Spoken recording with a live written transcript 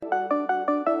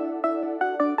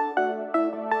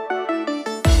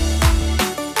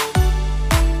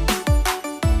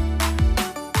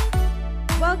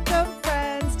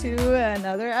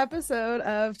episode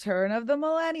of Turn of the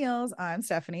Millennials. I'm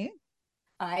Stephanie.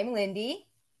 I'm Lindy.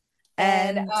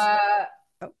 And And oh.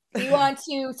 we want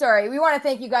to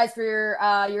thank you guys for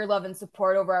your love and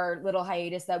support over our little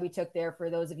hiatus that we took there.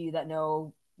 For those of you that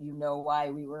know, you know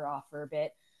why we were off for a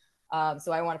bit.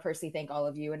 So I want to personally thank all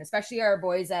of you, and especially our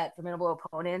boys at Formidable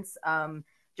Opponents,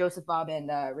 Joseph, Bob, and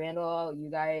Randall.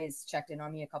 You guys checked in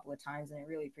on me a couple of times, and I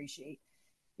really appreciate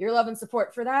your love and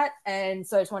support for that. And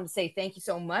so I just wanted to say thank you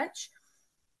so much.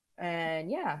 And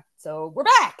yeah, so we're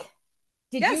back.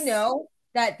 Did Yes. you know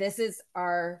that this is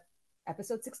our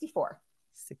episode 64?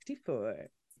 64.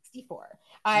 64.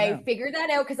 I figured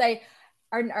that out because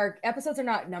our episodes are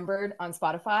not numbered on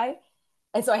Spotify.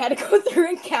 And so I had to go through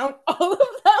and count all of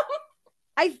them.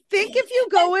 I think if you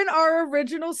go in our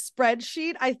original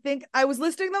spreadsheet, I think I was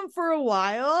listing them for a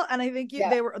while, and I think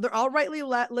they're all rightly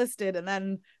listed, and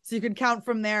then so you can count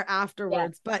from there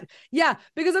afterwards. Yeah. But yeah,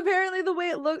 because apparently the way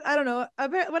it looked, I don't know.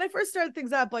 When I first started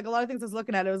things up, like a lot of things I was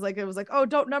looking at, it was like, oh,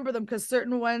 don't number them because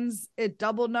certain ones it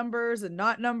double numbers and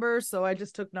not numbers. So I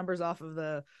just took numbers off of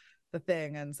the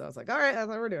thing, and so I was like, all right, that's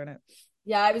how we're doing it.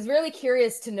 Yeah, I was really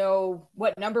curious to know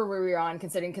what number we were on,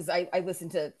 considering because I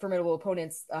listened to Formidable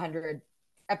Opponents 100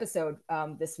 episode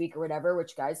this week or whatever,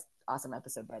 which, guys, awesome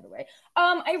episode, by the way.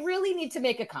 I really need to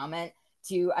make a comment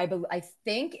to, I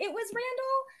think it was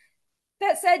Randall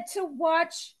that said to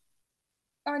watch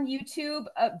on YouTube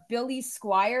a Billy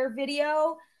Squier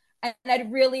video, and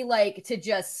I'd really like to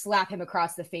just slap him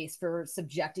across the face for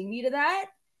subjecting me to that,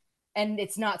 and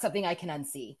it's not something I can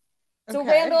unsee. So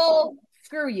Randall,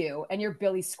 screw you and your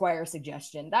Billy Squier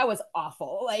suggestion. That was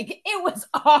awful. Like, it was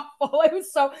awful. It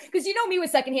was so, because you know me with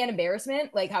secondhand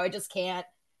embarrassment, like how I just can't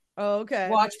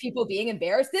watch people being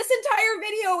embarrassed. This entire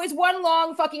video is one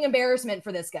long fucking embarrassment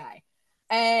for this guy.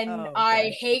 And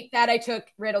I hate that I took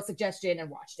Randall's suggestion and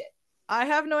watched it. I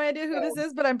have no idea who this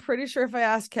is, but I'm pretty sure if I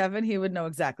asked Kevin, he would know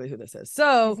exactly who this is.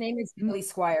 So his name is Billy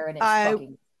Squier, and it's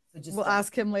fucking. So we'll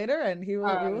ask him later, and we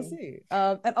will see.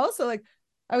 And also, like,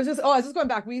 I was just going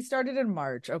back. We started in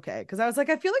March, okay? Because I was like,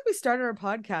 I feel like we started our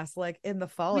podcast like in the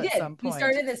fall at some point. We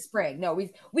started this spring. No,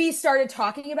 we started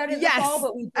talking about it in the fall,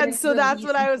 but we didn't. And so that's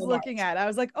what I was looking at. I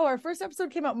was like, oh, our first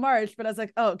episode came out March, but I was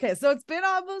like, oh, okay. So it's been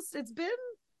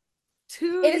 2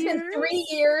 years. It has been 3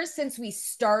 years since we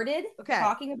started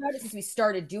talking about it, since we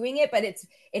started doing it, but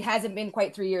it hasn't been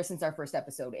quite 3 years since our first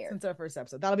episode aired. Since our first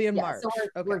episode. That'll be in March. So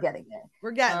we're getting there.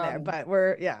 We're getting there, but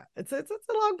it's a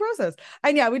long process.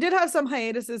 And yeah, we did have some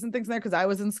hiatuses and things there because I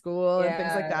was in school and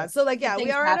things like that. So like, yeah,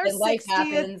 we are at our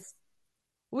 60th.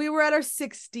 We were at our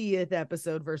 60th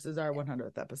episode versus our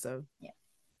 100th episode. Yeah.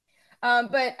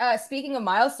 But speaking of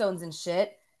milestones and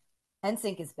shit,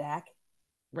 NSYNC is back.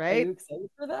 Right? Are you excited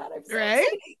for that? I'm so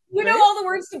excited. You know all the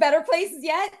words to Better Places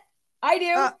yet? I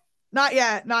do. Not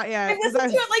yet. I've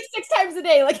listened to it like 6 times a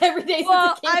day, like every day.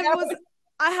 Well,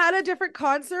 I had a different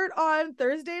concert on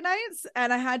Thursday nights,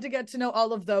 and I had to get to know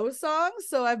all of those songs.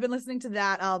 So I've been listening to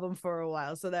that album for a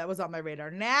while. So that was on my radar.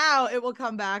 Now it will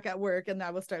come back at work, and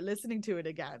I will start listening to it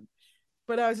again.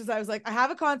 But I was like, I have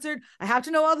a concert. I have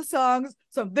to know all the songs.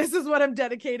 So this is what I'm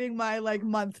dedicating my like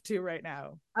month to right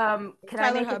now.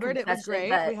 Tyler Hubbard, it was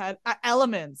great. We had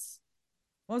Elements.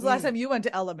 When was the last time you went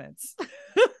to Elements?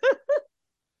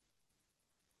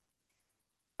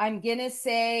 I'm gonna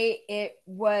say it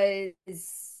was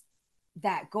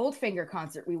that Goldfinger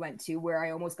concert we went to where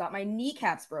I almost got my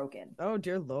kneecaps broken. Oh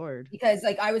dear Lord. Because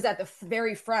like I was at the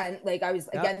very front, like I was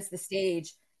against the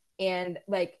stage, and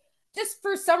like just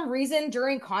for some reason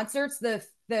during concerts the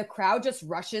crowd just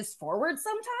rushes forward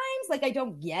sometimes. Like, I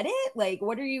don't get it. Like,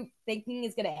 what are you thinking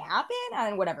is gonna happen?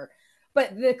 And whatever.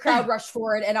 But the crowd rushed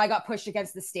forward and I got pushed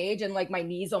against the stage, and like my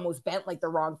knees almost bent like the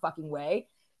wrong fucking way,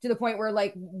 to the point where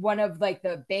like one of like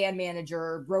the band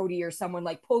manager, roadie, or someone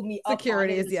like pulled me up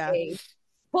onto the stage.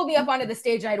 Pulled me up onto the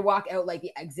stage. I had to walk out like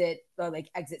the exit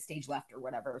stage left or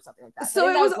whatever, or something like that. So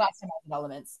that was last time I was in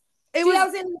Elements.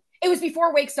 It was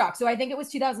before Wake Stock, so I think it was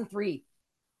 2003.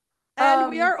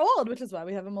 And we are old, which is why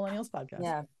we have a Millennials podcast.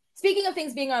 Yeah. Speaking of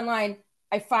things being online,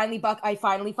 I finally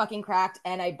fucking cracked,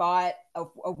 and I bought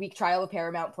a week trial of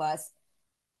Paramount Plus,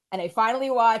 and I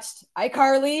finally watched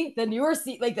iCarly, the newer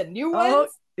the new ones.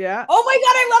 Yeah. Oh my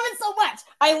god, I love it so much.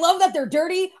 I love that they're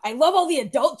dirty. I love all the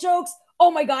adult jokes. Oh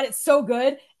my god, it's so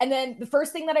good. And then the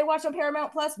first thing that I watched on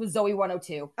Paramount Plus was Zoe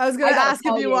 102. I was going to ask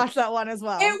if you watched that one as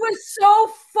well. It was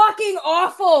so fucking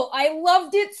awful. I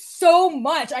loved it so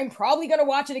much. I'm probably going to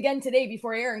watch it again today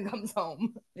before Aaron comes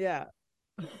home. Yeah.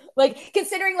 Like,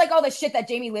 considering like all the shit that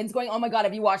Jamie Lynn's going, oh my god,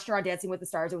 have you watched her on Dancing with the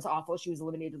Stars? It was awful. She was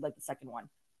eliminated like the second one.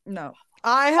 No.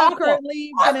 I have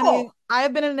currently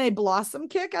been in a Blossom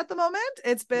kick at the moment.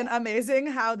 It's been amazing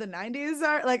how the 90s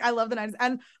are. Like, I love the 90s.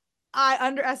 And I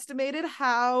underestimated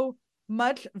how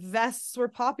much vests were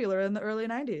popular in the early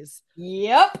 90s.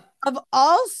 Yep. Of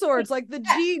all sorts, like the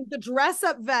jean, the dress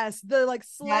up vest, the like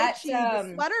slouchy,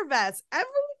 the sweater vest,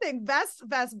 everything, vest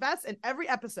in every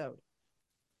episode.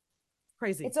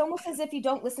 Crazy. It's almost as if you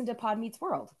don't listen to Pod Meets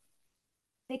World.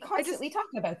 They constantly talk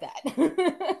about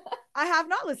that. I have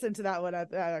not listened to that one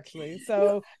actually.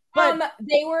 So, but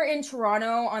they were in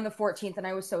Toronto on the 14th, and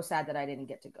I was so sad that I didn't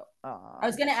get to go. I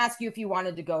was going to ask you if you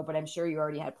wanted to go, but I'm sure you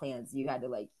already had plans. You had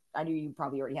to I knew you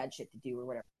probably already had shit to do or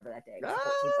whatever that day.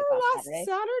 Last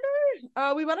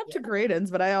Saturday. We went up to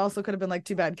Graydon's, but I also could have been like,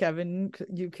 too bad, Kevin.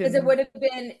 You can, because it would have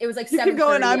been. It was like you can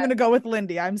go, and I'm going to go with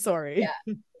Lindy. I'm sorry. Yeah,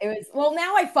 it was. Well,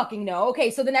 now I fucking know.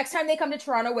 Okay, so the next time they come to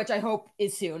Toronto, which I hope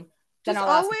is soon, just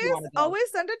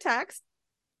always send a text.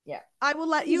 Yeah, I will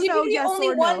let you know. Yes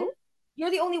or no.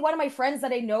 You're the only one of my friends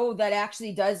that I know that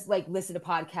actually does like listen to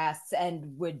podcasts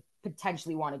and would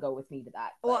potentially want to go with me to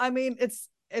that. Well, I mean, it's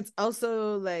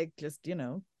also like, just, it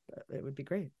would be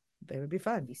great. They would be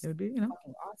fun. It would be,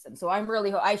 fucking awesome. So I'm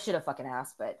really, I should have fucking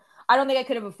asked, but I don't think I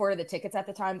could have afforded the tickets at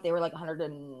the time. They were like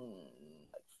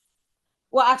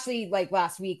well, actually, like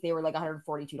last week they were like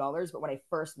 $142, but when I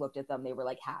first looked at them, they were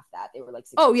like half that. They were like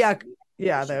 $60. Oh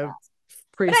yeah, they're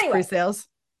pre-sales.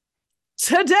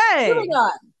 Today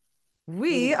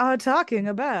we are talking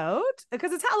about,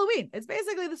 because it's Halloween. It's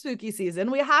basically the spooky season.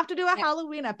 We have to do a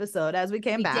Halloween episode as we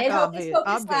came back. Did Hocus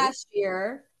Pocus last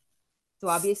year, so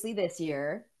obviously this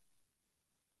year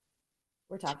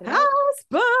we're talking about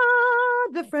Casper,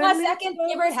 the friendly, my second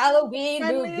favorite Halloween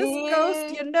movie.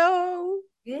 Ghost,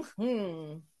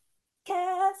 Mm-hmm.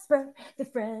 Casper, the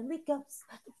friendly ghost,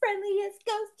 the friendliest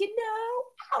ghost,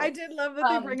 I did love that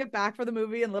they bring it back for the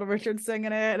movie and Little Richard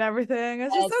singing it and everything.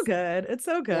 It's just so good. It's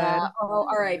so good. Yeah. Oh,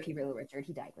 R.I.P. Little Richard.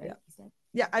 He died, right? Yeah. He's dead.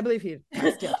 Yeah, I believe he. I'm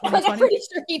pretty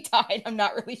sure he died. I'm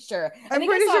not really sure. I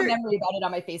think I saw a memory about it on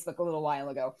my Facebook a little while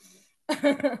ago.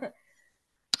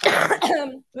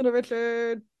 Little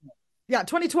Richard. Yeah,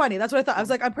 2020. That's what I thought. I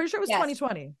was like, I'm pretty sure it was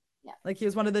 2020. Yeah. Like he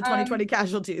was one of the 2020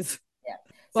 casualties. Yeah.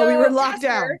 While we were locked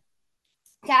down.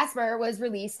 Casper was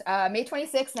released May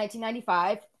 26,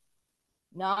 1995.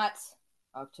 Not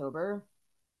October,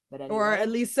 but anyway. Or at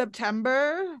least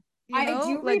September. I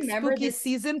do like remember spooky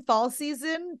season, fall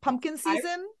season, pumpkin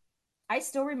season. I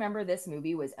still remember this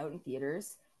movie was out in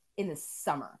theaters in the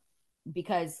summer,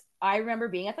 because I remember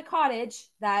being at the cottage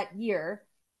that year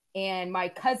and my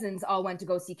cousins all went to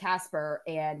go see Casper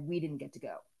and we didn't get to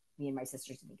go. Me and my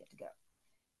sisters didn't get to go.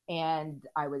 And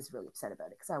I was really upset about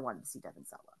it because I wanted to see Devon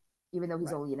Sawa, even though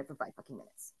he's only in it for 5 fucking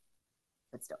minutes.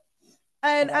 But still.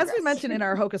 And as we mentioned in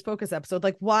our Hocus Pocus episode,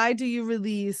 like, why do you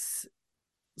release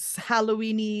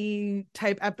Halloween-y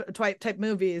type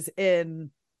movies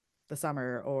in the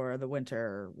summer or the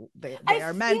winter? They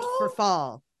are meant for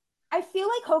fall. I feel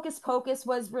like Hocus Pocus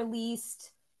was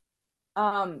released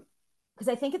because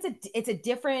I think it's a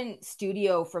different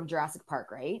studio from Jurassic Park,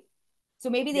 right? So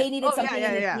maybe they needed something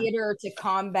in the theater to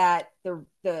combat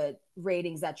the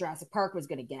ratings that Jurassic Park was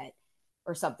going to get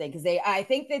or something. Because I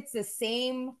think it's the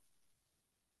same.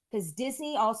 Because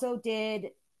Disney also did.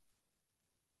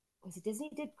 Was it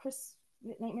Disney did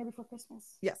Nightmare Before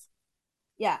Christmas? Yes.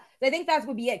 Yeah, I think that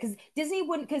would be it. Because Disney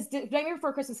wouldn't. Because Nightmare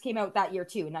Before Christmas came out that year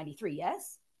too in '93.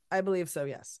 Yes. I believe so.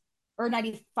 Yes. Or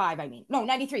 95. I mean, no,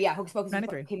 93. Yeah, Hocus Pocus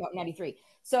 93 came out in 93.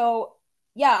 So.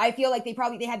 Yeah, I feel like they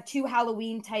had 2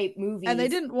 Halloween type movies. And they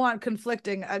didn't want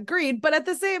conflicting, agreed. But at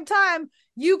the same time,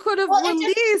 you could have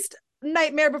released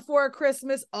Nightmare Before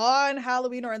Christmas on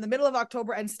Halloween or in the middle of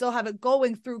October and still have it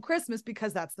going through Christmas,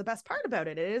 because that's the best part about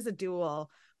it. It is a dual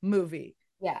movie.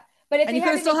 Yeah. But and you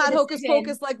could have still had Hocus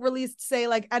Pocus like released, say,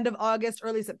 like end of August,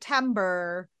 early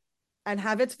September, and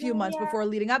have its few months before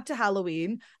leading up to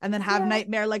Halloween, and then have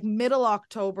Nightmare like middle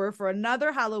October for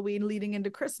another Halloween leading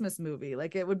into Christmas movie.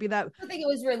 Like, it would be that. I think it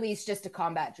was released just to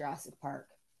combat Jurassic Park.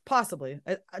 Possibly.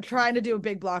 Trying to do a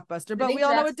big blockbuster, but we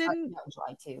all know it didn't.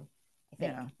 July too. I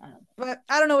think. Yeah. I don't know. But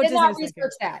I don't know what Disney not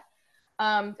research that.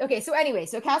 Okay, so anyway,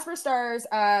 Casper stars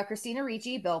Christina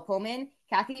Ricci, Bill Pullman,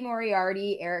 Kathy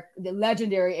Moriarty, the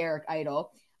legendary Eric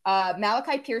Idle,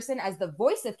 Malachi Pearson as the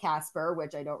voice of Casper,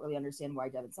 which I don't really understand why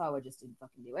Devon Sawa just didn't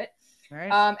fucking do it.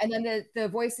 Right. And then the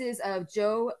voices of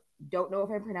Joe, don't know if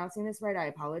I'm pronouncing this right, I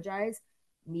apologize,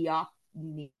 Neopete,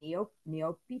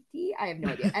 I have no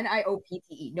idea,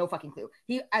 Niopte, no fucking clue.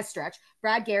 He as Stretch,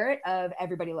 Brad Garrett of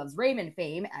Everybody Loves Raymond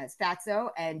fame as Fatso,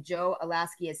 and Joe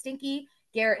Alaskey as Stinky,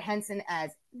 Garrett Henson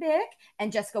as Vic,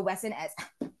 and Jessica Wesson as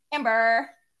Amber.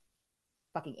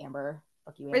 Fucking Amber.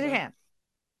 Fuck you, Amber. Raise your hand.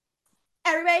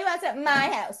 Everybody wants at my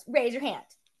house. Raise your hand.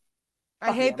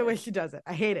 I hate the way she does it.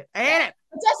 I hate it. I hate it.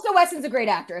 Jessica Weston's a great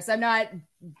actress. I'm not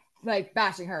like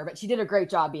bashing her, but she did a great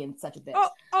job being such a bitch.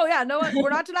 Oh yeah, no, we're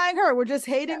not denying her. We're just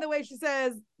hating the way she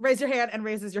says "raise your hand" and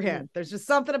raises your hand. There's just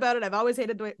something about it. I've always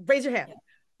hated the way "raise your hand,"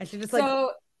 and she just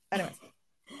anyways.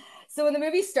 So when the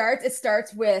movie starts, it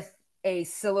starts with a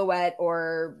silhouette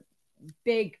or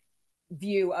big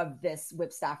view of this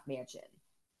Whipstaff mansion.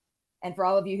 And for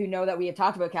all of you who know that we have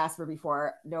talked about Casper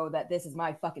before, know that this is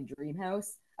my fucking dream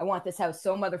house. I want this house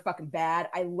so motherfucking bad.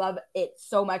 I love it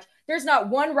so much. There's not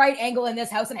one right angle in this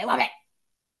house, and I love it.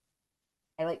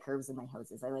 I like curves in my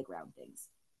houses. I like round things.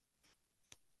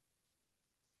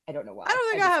 I don't know why. I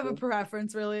don't think I have a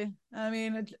preference, really. I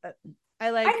mean, I'm not a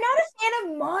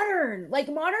fan of modern. Like,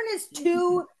 modern is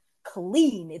too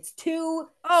clean. It's too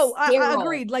I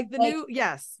agreed. Like the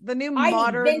new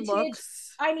modern vintage,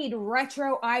 looks. I need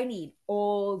retro. I need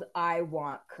old. I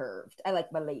want curved. I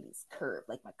like my ladies curved,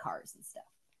 like my cars and stuff.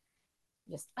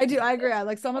 I agree. I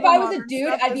like some of if I was a dude,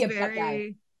 I'd be a butt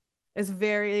guy. It's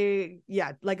very,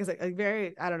 like I said, like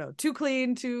very, I don't know, too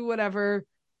clean, too whatever.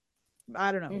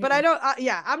 I don't know, but I don't.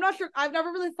 I'm not sure. I've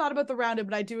never really thought about the rounded,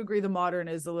 but I do agree the modern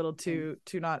is a little too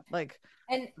not like.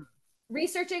 And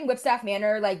researching Whipstaff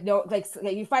Manor,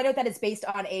 you find out that it's based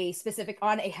on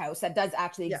a house that does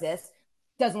actually exist.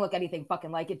 Doesn't look anything fucking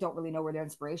like it. Don't really know where their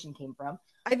inspiration came from.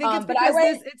 I think it's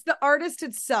because it's the artist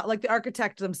itself, like the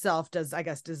architect himself does, I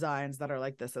guess, designs that are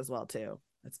like this as well too.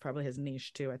 It's probably his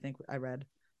niche too. I think I read.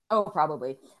 Oh,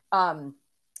 probably.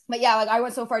 But yeah, like I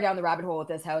went so far down the rabbit hole with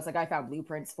this house. Like I found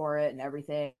blueprints for it and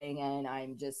everything, and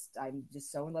I'm just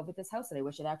so in love with this house that I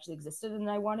wish it actually existed and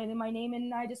I want it in my name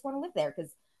and I just want to live there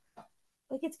because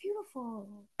like it's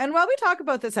beautiful. And while we talk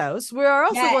about this house, we are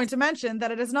also going to mention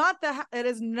that it is not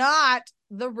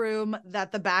the room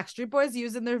that the Backstreet Boys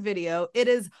use in their video. It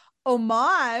is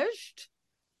homaged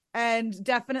and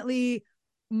definitely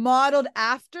modeled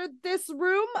after this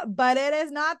room, but it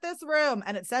is not this room,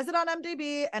 and it says it on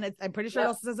MDB, and I'm pretty sure it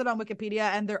also says it on Wikipedia,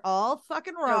 and they're all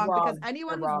fucking wrong because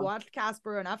anyone who's watched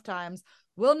Casper enough times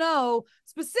will know.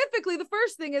 Specifically, the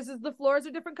first thing is the floors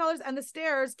are different colors, and the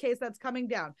staircase that's coming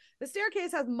down. The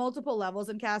staircase has multiple levels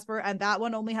in Casper, and that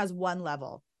one only has one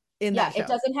level. It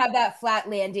doesn't have that flat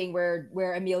landing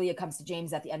where Amelia comes to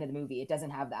James at the end of the movie. It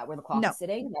doesn't have that where the clock is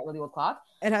sitting, that really old clock.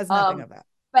 It has nothing of that.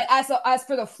 But as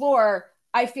for the floor,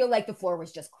 I feel like the floor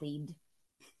was just cleaned.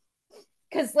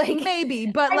 Because maybe,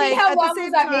 but how long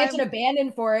was that mansion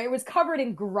abandoned for? It was covered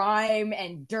in grime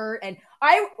and dirt. And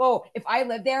if I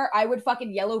lived there, I would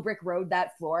fucking yellow brick road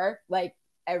that floor like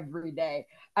every day.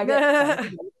 I'd be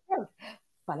like,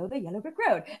 follow the yellow brick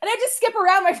road, and I just skip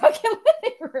around my fucking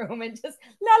living room and just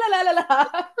la la la la la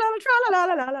la la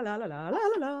la la la la la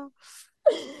la.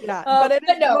 Yeah, but it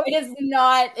is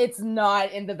not. It's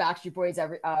not in the Backstreet Boys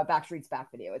Backstreet's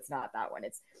Back video. It's not that one.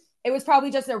 It was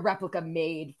probably just a replica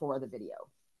made for the video.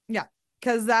 Yeah,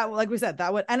 because that, like we said,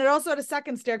 that would, and it also had a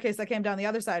second staircase that came down the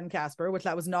other side in Casper, which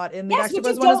that was not in the Backstreet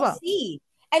Boys one as well.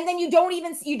 And then you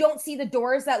don't see the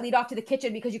doors that lead off to the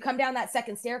kitchen because you come down that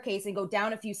second staircase and go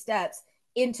down a few steps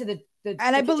into the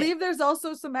and I believe there's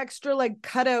also some extra like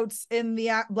cutouts in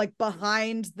the like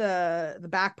behind the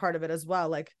back part of it as well,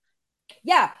 like.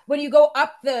 Yeah, when you go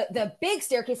up the big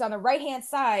staircase on the right hand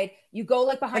side, you go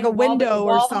like behind like a window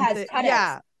or something.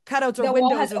 Yeah, cutouts or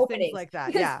windows or things like that.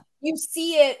 Because you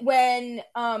see it when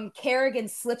Kerrigan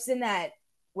slips in that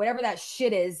whatever that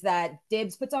shit is that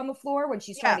Dibs puts on the floor when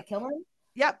she's trying to kill him.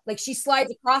 Yep, like she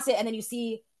slides across it, and then you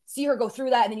see her go through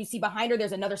that, and then you see behind her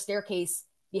there's another staircase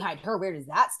behind her. Where does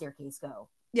that staircase go?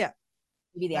 Yeah,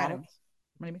 maybe the attic.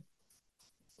 Maybe.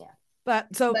 Yeah, but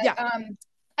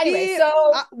anyway,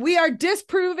 we are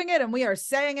disproving it and we are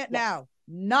saying it now.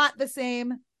 Not the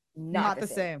same. Not the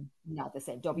same. Not the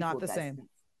same. Don't be not fooled, the guys. same.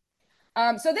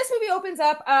 So this movie opens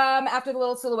up after the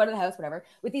little silhouette of the house, whatever,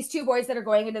 with these two boys that are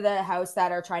going into the house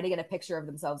that are trying to get a picture of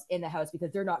themselves in the house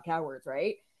because they're not cowards,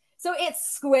 right? So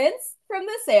it's Squints from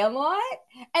The Sandlot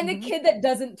and the kid that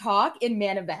doesn't talk in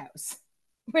Man of the House,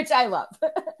 which I love.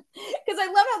 Because I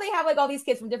love how they have like all these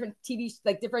kids from different TV,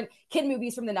 like different kid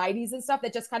movies from the 90s and stuff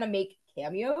that just kind of make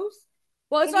cameos.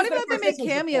 Well, it's not even that they make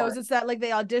cameos. It's that like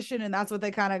they audition and that's what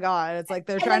they kind of got. It's like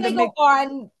they're trying to go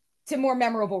on to more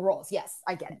memorable roles. Yes,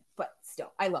 I get it. But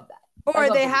still, I love that. Or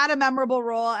they had a memorable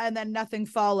role and then nothing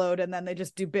followed. And then they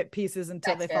just do bit pieces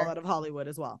until they fall out of Hollywood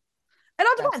as well. It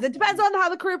all depends. It depends on how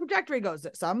the career trajectory goes.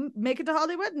 Some make it to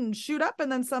Hollywood and shoot up,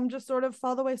 and then some just sort of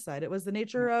fall the wayside. It was the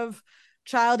nature of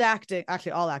child acting,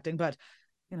 actually all acting, but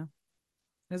you know,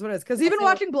 it is what it is. Because even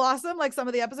watching Blossom, like some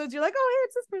of the episodes, you're like, oh, hey,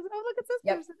 it's this person. Oh, look, it's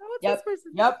this person. Oh, it's this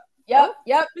person. Yep. Yep.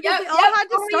 Yep. Because Yep. they all Yep. had to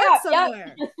Totally start up.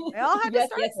 somewhere. Yep. They all had to Yes,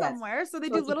 start yes, yes. somewhere. So they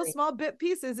do Totally little agree. small bit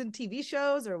pieces in TV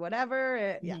shows or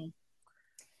whatever. Yeah. Mhm.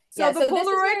 So Yeah, the so this is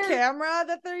Polaroid where camera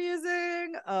that they're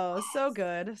using, oh, so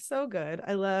good, so good.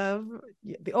 I love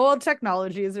the old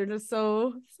technologies are just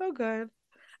so good,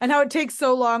 and how it takes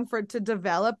so long for it to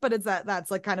develop. But it's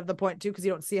that's like kind of the point too, because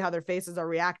you don't see how their faces are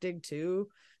reacting to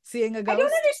seeing a I don't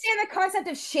ghost. understand the concept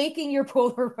of shaking your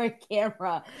Polaroid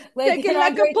camera, like Taking in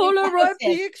like a Andre Polaroid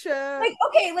 3000. picture. Like,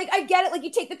 okay, like I get it. Like you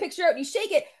take the picture out and you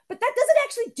shake it, but that doesn't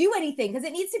actually do anything because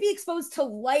it needs to be exposed to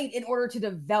light in order to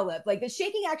develop. Like the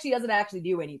shaking actually doesn't actually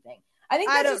do anything. I think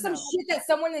I that's just don't some know. shit that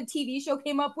someone in a TV show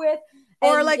came up with.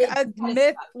 Or And like it a kind of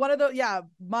myth, stuck. one of the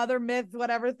mother myth,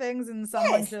 whatever things, and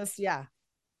someone Yes. just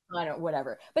I don't,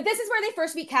 whatever. But this is where they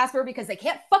first meet Casper because they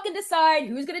can't fucking decide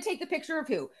who's going to take the picture of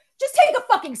who. Just take a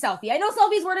fucking selfie. I know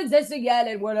selfies weren't existing yet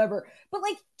and whatever, but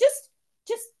like just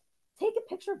take a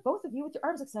picture of both of you with your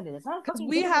arms extended. It's not a because fucking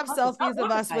we difficult have concept. selfies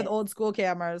of us with old school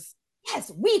cameras.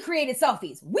 Yes, we created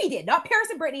selfies. We did, not Paris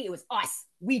and Brittany. It was us.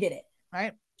 We did it.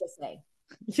 Right. Just saying.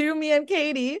 You, me, and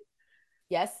Katie.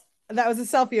 Yes. That was a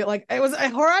selfie. Like it was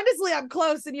horrendously up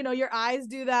close, and your eyes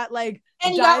do that like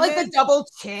and you diamond. got like the double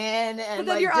chin, and but then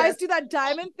like your eyes do that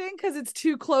diamond thing because it's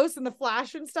too close and the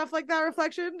flash and stuff like that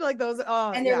reflection, like those.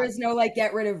 Oh, and there was no like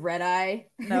get rid of red eye.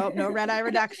 Nope, no red eye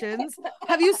reductions.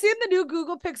 Have you seen the new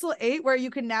Google Pixel 8 where you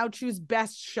can now choose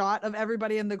best shot of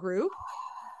everybody in the group?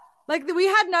 Like we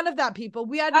had none of that, people.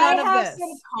 We had none of this. I have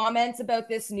some comments about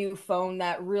this new phone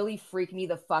that really freak me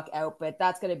the fuck out, but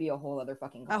that's going to be a whole other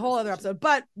fucking a whole other episode.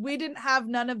 But we didn't have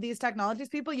none of these technologies,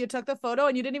 people. You took the photo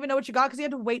and you didn't even know what you got because you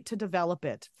had to wait to develop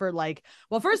it for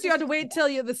first you had to wait till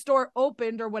the store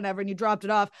opened or whenever and you dropped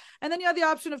it off. And then you had the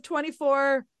option of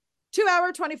 24, 2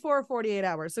 hour, 24, or 48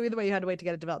 hours. So either way, you had to wait to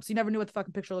get it developed. So you never knew what the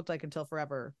fucking picture looked like until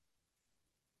forever.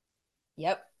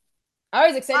 Yep. I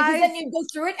was excited because then you go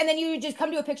through it and then you just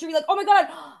come to a picture and be like, oh my God,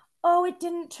 oh, it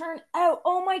didn't turn out.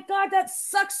 Oh my God, that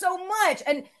sucks so much.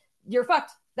 And you're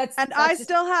fucked. That's I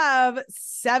still have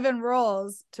 7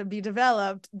 rolls to be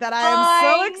developed that I am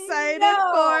so excited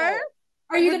for.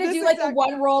 Are you going to do like a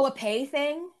 1 roll a pay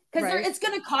thing? Because it's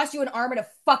going to cost you an arm and a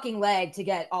fucking leg to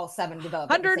get all 7 developed.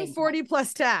 140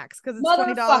 plus tax because it's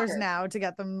 $20 now to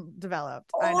get them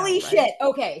developed. Holy shit.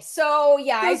 Okay. So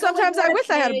yeah. So sometimes I wish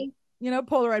I had,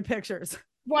 Polaroid pictures.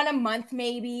 1 a month,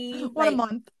 maybe. 1 a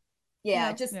month.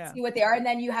 Yeah. Just see what they are. And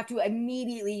then you have to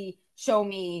immediately show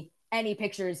me any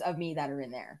pictures of me that are in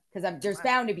there because there's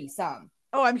bound to be some.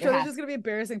 Oh, I'm sure there's just going to be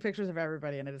embarrassing pictures of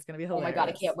everybody in it. It's going to be hilarious. Oh my God,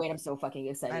 I can't wait. I'm so fucking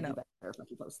excited. I know. You better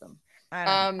fucking post them.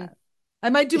 I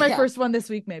might do my first one this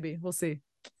week, maybe. We'll see.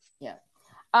 Yeah.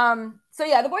 So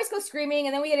yeah, the boys go screaming,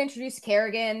 and then we get introduced to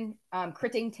Kerrigan,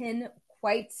 Crittington,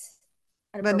 quite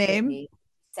the name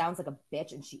sounds like a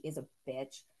bitch, and she is a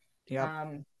bitch.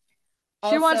 Yeah.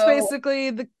 She wants basically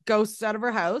the ghosts out of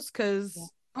her house because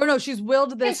oh no, she's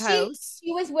willed this house.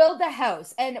 She was willed the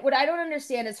house. And what I don't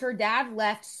understand is her dad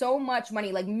left so much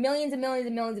money, like millions and millions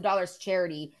and millions of dollars to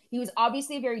charity. He was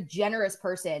obviously a very generous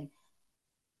person.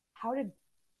 How did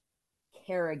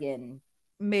Kerrigan?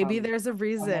 Maybe there's a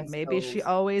reason. Maybe she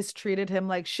always treated him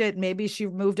like shit. Maybe she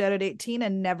moved out at 18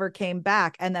 and never came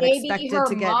back and then expected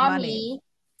to get money.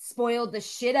 Spoiled the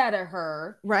shit out of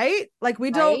her. Right? Like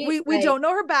we don't know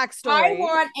her backstory.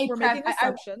 We're making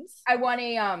assumptions. I want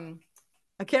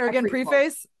a Kerrigan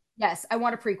preface. Yes, I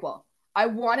want a prequel. I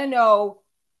want to know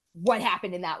what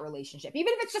happened in that relationship.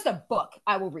 Even if it's just a book,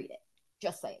 I will read it.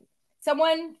 Just saying.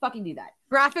 Someone fucking do that.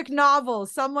 Graphic novel.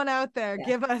 Someone out there,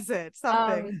 give us it.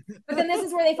 Something. But then this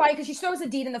is where they find, because she throws the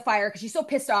deed in the fire because she's so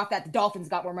pissed off that the Dolphins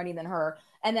got more money than her.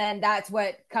 And then that's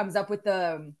what comes up with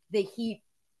the heat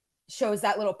shows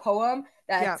that little poem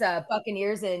that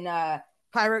Buccaneers and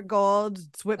Pirate Gold,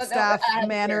 Whipstaff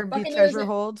Manor be treasure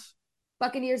hold.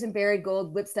 Buccaneers and buried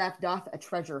gold, Whipstaff doth a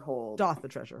treasure hold. Doth the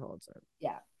treasure hold, sir.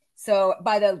 Yeah. So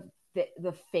by the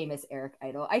famous Eric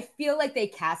Idle, I feel like they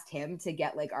cast him to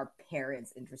get like our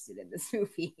parents interested in this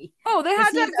movie. Oh, they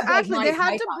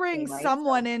had to bring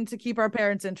someone in to keep our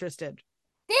parents interested.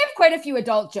 They have quite a few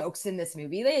adult jokes in this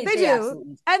movie. They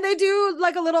do. And they do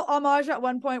like a little homage at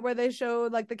one point where they show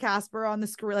like the Casper on the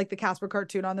screen, like the Casper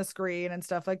cartoon on the screen and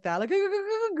stuff like that. Like,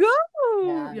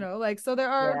 go, like, so there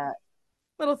are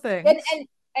little things.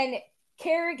 And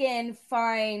Kerrigan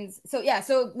finds, so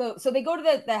they go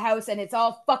to the house and it's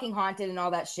all fucking haunted and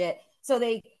all that shit. So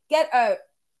they get a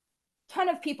ton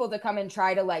of people to come and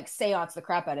try to like seance the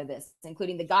crap out of this,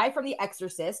 including the guy from The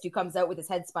Exorcist who comes out with his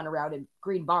head spun around and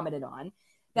green vomited on.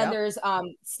 Then there's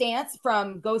Stance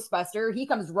from Ghostbuster. He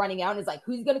comes running out and is like,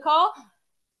 who's gonna call?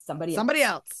 Somebody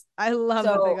else. I love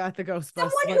that they got the Ghostbusters.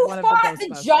 Someone Like who one of fought the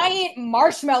the Ghostbusters. giant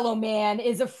marshmallow man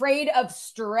is afraid of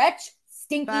Stretch,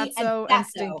 Stinky, and Fatso.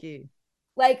 Stinky.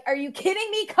 Like, are you kidding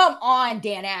me? Come on,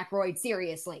 Dan Aykroyd.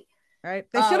 Seriously. Right?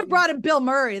 They should have brought in Bill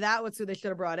Murray. That was who they should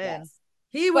have brought in. Yes.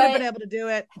 He would have been able to do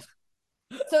it.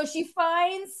 So she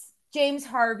finds James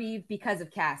Harvey because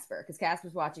of Casper, because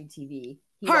Casper's watching TV.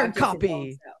 Hard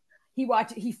copy.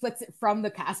 He flicks it from the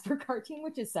Casper cartoon,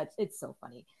 which is it's so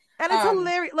funny. And it's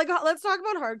hilarious. Like, let's talk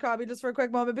about hard copy just for a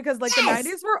quick moment, because like the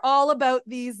 90s were all about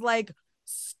these like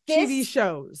TV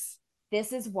shows.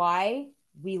 This is why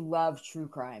we love true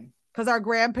crime. Because our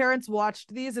grandparents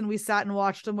watched these and we sat and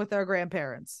watched them with our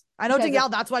grandparents. I know Danielle,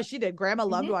 that's why she did. Grandma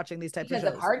loved watching these types of shows.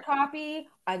 Because of Hard Copy,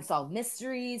 Unsolved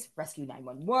Mysteries, Rescue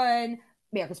 911,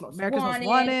 America's Most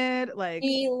Wanted. Like,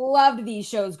 we loved these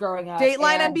shows growing up.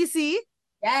 Dateline NBC.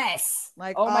 Yes.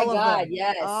 Like, oh my God,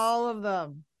 yes. All of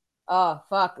them. Oh,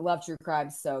 fuck. Love true crime.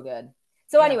 So good.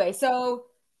 So anyway, so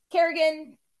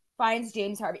Kerrigan finds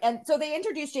James Harvey. And so they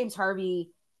introduced James Harvey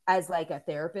as like a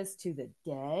therapist to the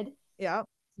dead. Yeah.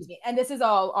 And this is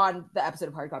all on the episode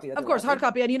of Hard Copy. Of course, Hard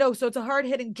Copy. And, so it's a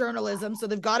hard-hitting journalism, so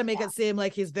they've got to make it seem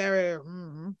like he's very,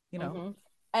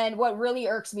 And what really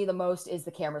irks me the most is the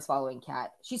cameras following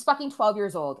Kat. She's fucking 12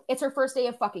 years old. It's her first day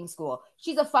of fucking school.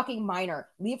 She's a fucking minor.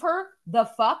 Leave her the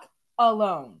fuck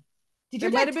alone. Did your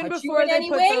dad touch you in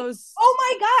any way? Oh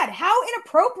my God, how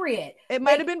inappropriate. It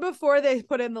might have been before they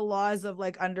put in the laws of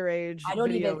like underage I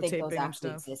don't even think those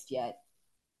actually exist yet.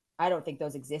 I don't think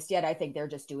those exist yet. I think they're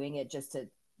just doing it just to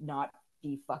not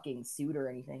be fucking sued or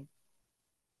anything.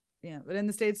 Yeah, but in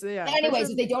the States, yeah.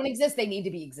 Anyways, if they don't exist, they need to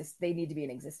be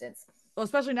in existence. Well,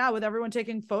 especially now with everyone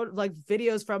taking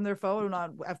videos from their phone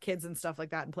of kids and stuff like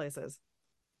that in places.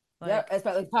 Yeah,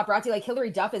 especially paparazzi. Like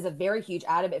Hillary Duff is a very huge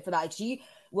advocate for that. Like she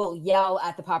will yell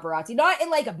at the paparazzi, not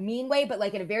in like a mean way, but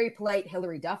like in a very polite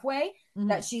Hillary Duff way. Mm-hmm.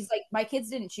 That she's like, my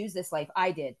kids didn't choose this life.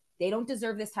 I did. They don't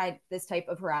deserve this type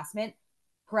of harassment.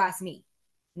 Harass me,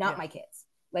 not my kids.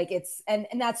 Like it's and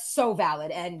that's so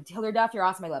valid. And Hillary Duff, you're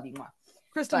awesome. I love you more.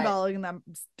 Kristen Bell and them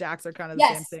Dax are kind of the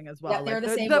same thing as well. Yeah, they're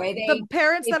the same way. The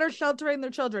parents that are sheltering their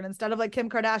children instead of like Kim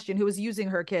Kardashian, who was using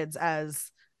her kids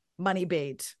as money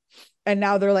bait. And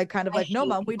now they're like kind of like, no,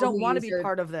 mom, we don't want to be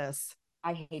part of this.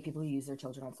 I hate people who use their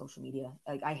children on social media.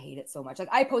 Like I hate it so much. Like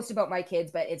I post about my kids,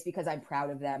 but it's because I'm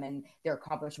proud of them and their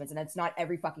accomplishments. And it's not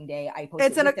every fucking day I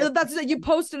post. You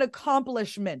post an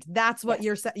accomplishment. That's what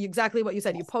you're exactly what you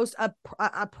said. Yes. You post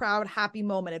a proud, happy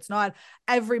moment. It's not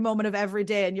every moment of every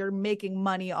day, and you're making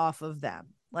money off of them.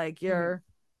 Like you're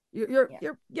exactly.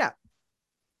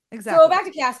 So back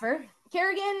to Casper.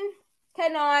 Kerrigan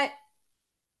cannot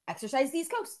exercise these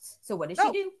ghosts. So what does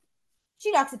she do? She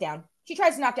knocks it down. She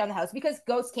tries to knock down the house because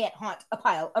ghosts can't haunt a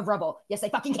pile of rubble. Yes, they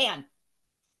fucking can.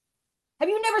 Have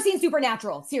you never seen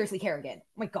Supernatural? Seriously, Kerrigan.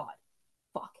 Oh my God.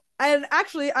 Fuck. And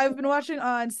actually, I've been watching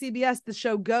on CBS the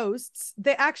show Ghosts.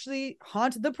 They actually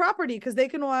haunt the property because they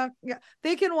can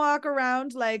walk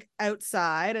around like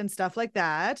outside and stuff like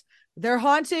that. They're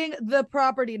haunting the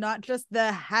property, not just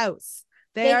the house.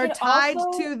 They are tied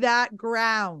to that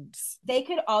ground. They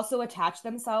could also attach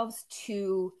themselves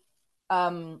to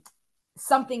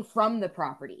something from the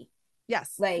property.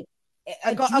 Yes. Like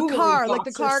a car, like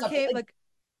the car came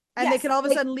and they can all of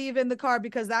a sudden leave in the car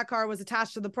because that car was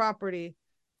attached to the property.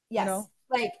 Yes.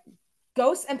 Like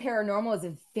ghosts and paranormal is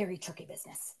a very tricky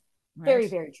business. Right. Very,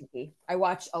 very tricky. I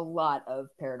watch a lot of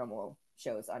paranormal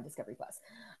shows on Discovery Plus.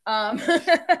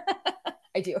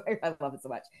 I do. I love it so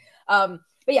much. But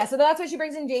yeah, so that's why she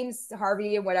brings in James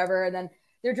Harvey and whatever. And then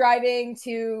they're driving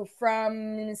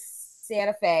from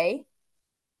Santa Fe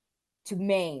to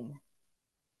Maine.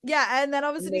 Yeah, and then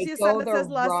all of a sudden you see a sign that says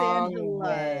Los Angeles.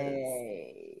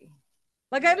 Way.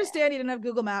 Like, I understand you didn't have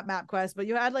Google MapQuest, but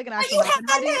you had like an actual map. You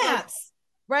had maps,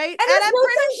 right? And I'm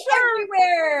pretty sure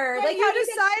everywhere. Like, you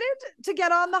decided to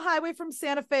get on the highway from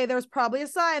Santa Fe, there was probably a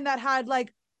sign that had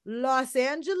like Los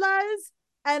Angeles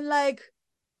and like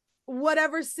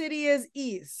whatever city is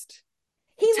east.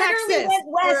 He literally went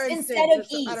west instead of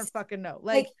east. I don't fucking know.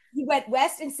 Like he went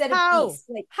west instead of east.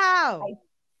 Like how?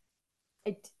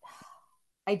 I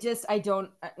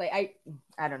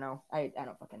don't know. I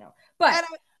don't fucking know. But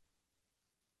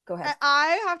go ahead.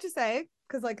 I have to say,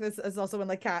 because like this is also when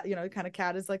like Kat, kind of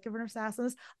Kat is like giving her sass in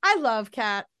this. I love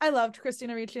Kat. I loved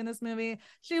Christina Ricci in this movie.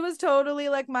 She was totally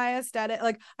like my aesthetic.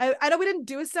 Like I know we didn't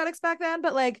do aesthetics back then,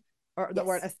 but like the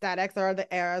word aesthetics or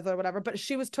the eras or whatever, but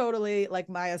she was totally like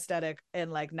my aesthetic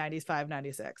in like 95,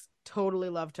 96. Totally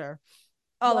loved her.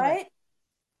 All of it. What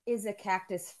is a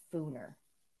cactus fooner?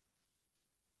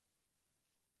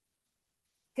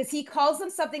 Because he calls them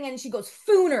something and she goes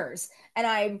fooners,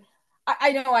 and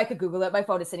I know I could Google it. My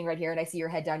phone is sitting right here and I see your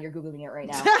head down. You're Googling it right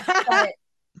now. But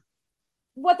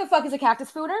what the fuck is a cactus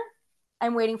spooner?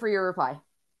 I'm waiting for your reply.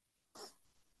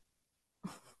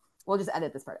 We'll just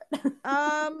edit this part.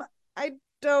 I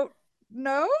don't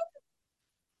know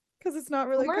because it's not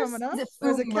really Boomers? coming up. Is it Or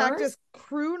is it boomers? cactus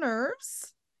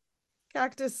crooners?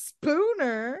 Cactus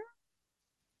spooner?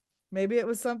 Maybe it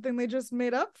was something they just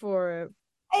made up for it.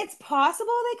 It's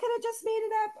possible they could have just made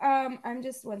it up. I'm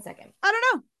just 1 second. I don't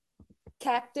know.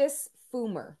 Cactus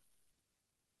foomer.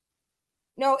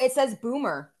 No, it says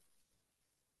boomer.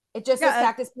 It just says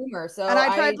cactus boomer. So and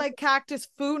I tried like cactus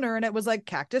fooner and it was like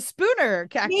cactus spooner.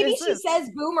 Cactus. Maybe she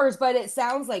says boomers, but it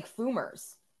sounds like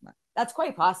foomers. That's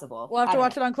quite possible. We'll have to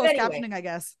watch it on closed captioning, I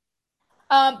guess.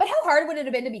 But how hard would it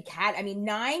have been to be Kat? I mean,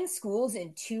 9 schools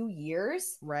in 2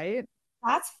 years. Right.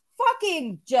 That's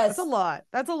fucking just. That's a lot.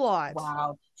 That's a lot.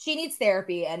 Wow. She needs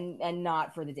therapy and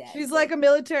not for the dead. She's like a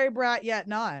military brat, yet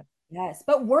not. Yes,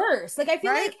 but worse. Like I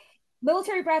feel like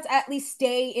military brats at least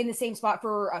stay in the same spot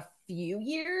for a few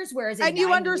years, whereas and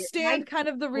you understand kind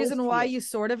of the reason why you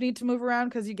sort of need to move around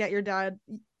because you get your dad.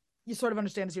 You sort of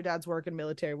understand as your dad's work in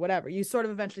military, whatever. You sort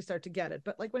of eventually start to get it.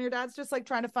 But like when your dad's just like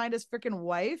trying to find his freaking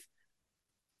wife,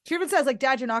 she even says like,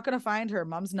 "Dad, you're not going to find her.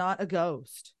 Mom's not a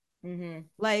ghost." Mm-hmm.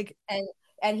 Like,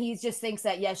 and he just thinks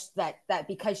that yes, that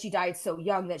because she died so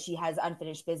young that she has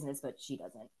unfinished business, but she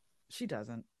doesn't. She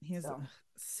doesn't. He's a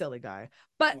silly guy.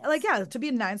 But like, yeah, to be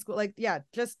in 9 school, like, yeah,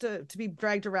 just to be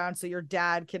dragged around so your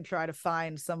dad can try to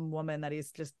find some woman that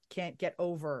he's just can't get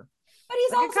over. But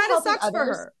he's also kind of sucks others. For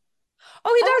her.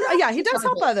 Oh, he does. Yeah, he does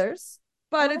help others,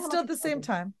 but it's still at the same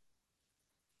time.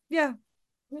 Yeah.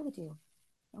 I really do.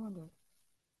 I wonder.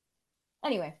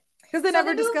 Anyway. Because they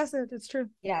never discuss it. It's true.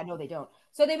 Yeah, no, they don't.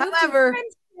 So they moved to Friendship,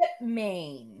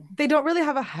 Maine. They don't really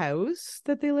have a house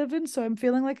that they live in, so I'm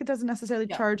feeling like it doesn't necessarily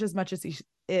charge as much as he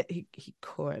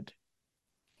could.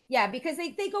 Yeah, because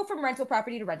they go from rental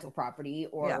property to rental property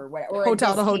or whatever.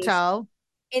 Hotel to hotel.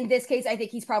 In this case, I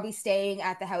think he's probably staying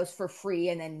at the house for free,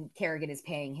 and then Kerrigan is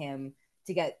paying him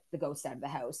to get the ghost out of the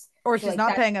house. Or she's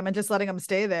not paying him and just letting him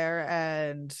stay there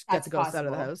and get the ghost out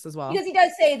of the house as well. Because he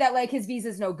does say that like his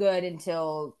visa's no good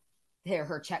until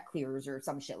her check clears or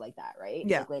some shit like that, right?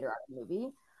 Yeah. Like later on in the movie.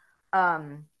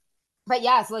 But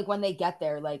yeah, so like when they get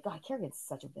there, like, God, Kerrigan's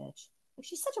such a bitch. Like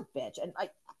she's such a bitch, and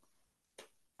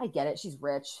I get it. She's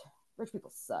rich. Rich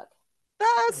people suck.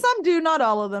 Some do, not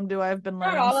all of them do. I've been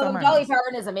learning. Not all of them. Dolly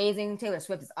Parton is amazing. Taylor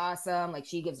Swift is awesome. Like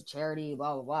she gives a charity.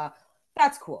 Blah blah blah.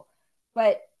 That's cool.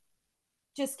 But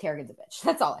just Kerrigan's a bitch.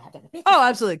 That's all I have to say. Oh,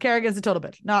 absolutely. Kerrigan's a total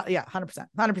bitch.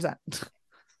 100%.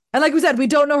 And like we said, we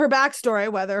don't know her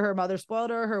backstory, whether her mother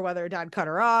spoiled her, or whether her dad cut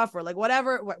her off, or like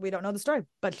whatever. We don't know the story,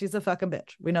 but she's a fucking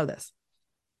bitch. We know this.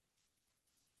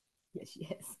 Yes, she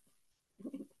is.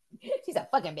 She's a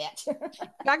fucking bitch.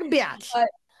 Fucking bitch.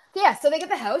 Yeah, so they get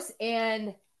the house,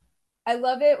 and I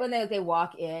love it when they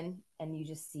walk in and you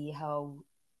just see how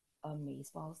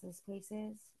amazeballs this place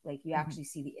is. Like you actually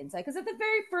see the inside, because at the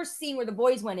very first scene where the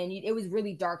boys went in, it was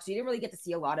really dark, so you didn't really get to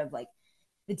see a lot of like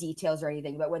the details or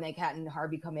anything. But when Kat and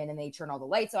Harvey come in and they turn all the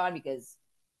lights on, because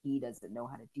he doesn't know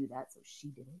how to do that, so she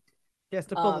did it. He has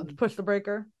to push the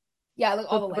breaker. Yeah, like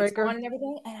all the lights go on and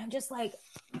everything, and I'm just like,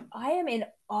 I am in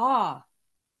awe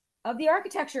of the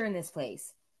architecture in this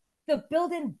place. The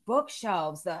built-in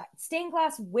bookshelves, the stained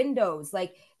glass windows,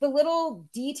 like the little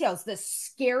details, the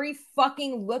scary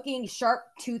fucking looking sharp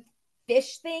tooth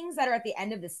fish things that are at the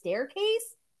end of the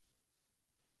staircase.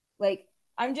 Like,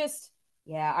 I'm just,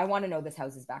 I want to know this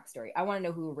house's backstory. I want to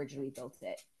know who originally built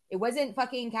it. It wasn't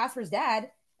fucking Casper's dad,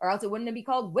 or else it wouldn't be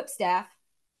called Whipstaff.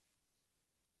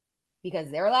 Because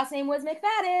their last name was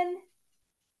McFadden.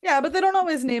 Yeah, but they don't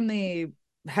always name the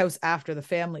house after the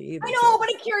family either. I know, but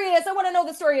I'm curious. I want to know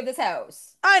the story of this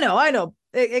house. I know.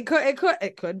 It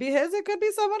could be his. It could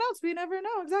be someone else. We never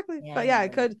know exactly. Yeah, but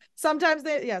it could. Sometimes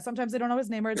they don't always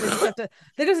name her. They just have to.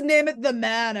 They just name it the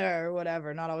manor or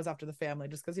whatever. Not always after the family,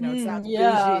 just because it sounds bougie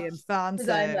and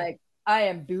fancy. I'm like, I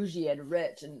am bougie and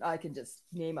rich, and I can just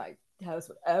name my house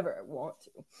whatever I want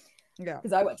to. Yeah,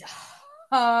 because I went to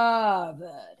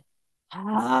Harvard.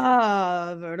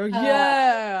 Oh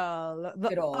yeah,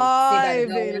 good old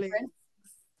Ivy League.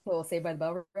 Little Saved by the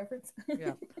Bell reference.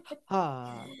 Yeah.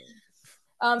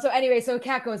 So anyway, so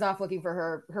Kat goes off looking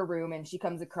for her room, and she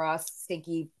comes across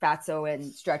Stinky, Fatso, and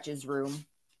Stretch's room.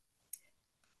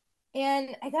 And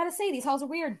I gotta say, these halls are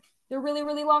weird. They're really,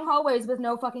 really long hallways with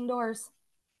no fucking doors.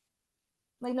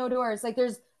 Like no doors. Like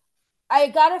I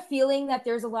got a feeling that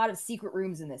there's a lot of secret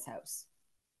rooms in this house.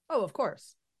 Oh, of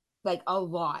course. Like a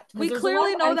lot. We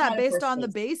clearly know that based on the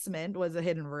basement was a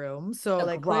hidden room. So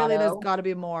like clearly there's got to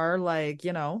be more, like,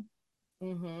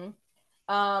 Mm-hmm.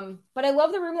 But I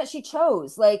love the room that she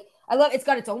chose. Like, I love it's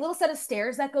got its own little set of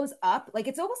stairs that goes up. Like,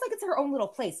 it's almost like it's her own little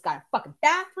place. It's got a fucking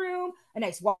bathroom, a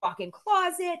nice walk-in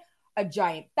closet, a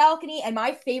giant balcony. And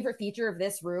my favorite feature of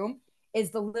this room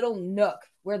is the little nook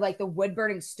where like the wood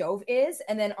burning stove is.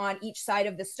 And then on each side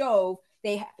of the stove,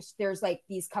 there's like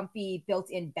these comfy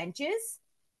built-in benches.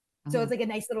 So it's like a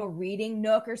nice little reading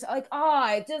nook or so. Like,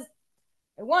 I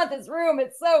want this room.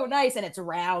 It's so nice. And it's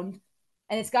round.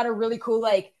 And it's got a really cool,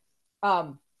 like,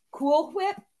 Cool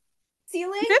Whip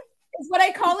ceiling is what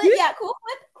I call it. Yeah, Cool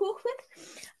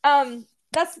Whip.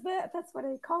 That's what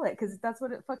I call it because that's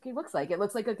what it fucking looks like. It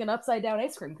looks like an upside down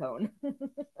ice cream cone.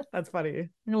 That's funny. A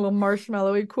little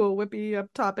marshmallowy, Cool Whippy up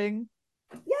topping.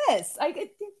 Yes,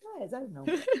 it does. I don't know.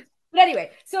 But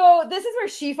anyway, so this is where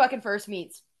she fucking first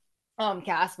meets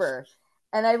Casper.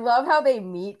 And I love how they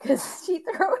meet because she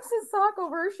throws his sock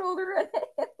over her shoulder and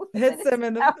it hits him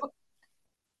in the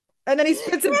and then he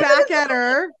spits it back at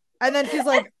her. And then she's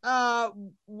like,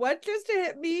 what just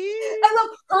hit me? And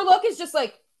look, her look is just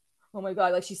like, oh my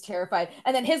God, like she's terrified.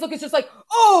 And then his look is just like,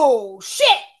 oh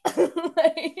shit.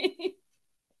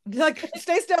 like,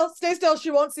 stay still. She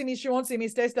won't see me.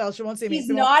 Stay still. She won't see me. He's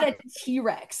not a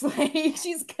T-Rex. Like,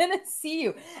 she's gonna see you.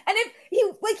 And if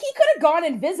he could have gone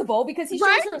invisible because he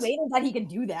shows her later that he can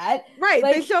do that. Right.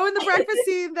 Like, they show in the breakfast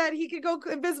scene that he could go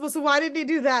invisible. So why didn't he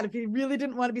do that if he really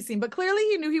didn't want to be seen? But clearly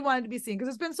he knew he wanted to be seen because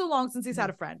it's been so long since he's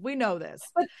had a friend. We know this.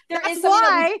 But that's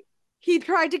why he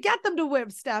tried to get them to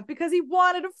whip Steph because he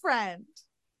wanted a friend.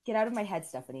 Get out of my head,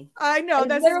 Stephanie. I know.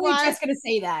 That's literally just gonna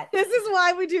say that. This is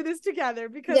why we do this together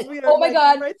because we are. Oh my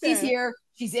God, right, she's here.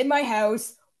 She's in my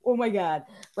house. Oh my God,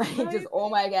 like right? Just oh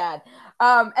my God.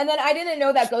 And then I didn't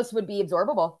know that ghosts would be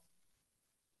absorbable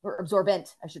or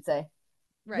absorbent, I should say.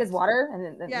 Right. Because water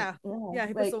and then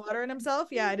he puts the water in himself.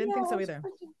 Yeah, I didn't think so either.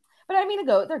 But I mean,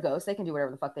 they're ghosts. They can do whatever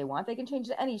the fuck they want. They can change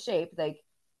to any shape. Like,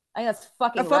 I think that's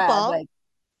fucking a football.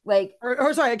 Rad.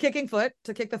 Or sorry, a kicking foot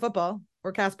to kick the football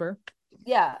or Casper.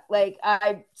 Yeah, like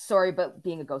I'm sorry, but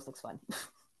being a ghost looks fun.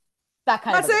 That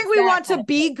kind I'm of. Not saying we want to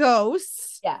be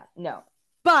ghosts. Yeah, no.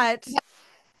 But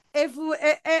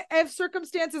if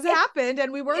circumstances happened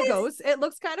and we were ghosts, it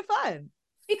looks kind of fun.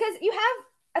 Because you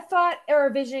have a thought or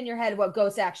a vision in your head of what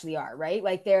ghosts actually are, right?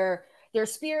 Like they're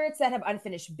spirits that have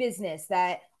unfinished business,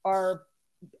 that are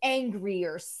angry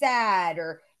or sad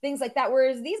or things like that.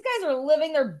 Whereas these guys are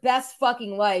living their best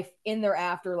fucking life in their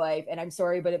afterlife. And I'm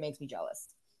sorry, but it makes me jealous.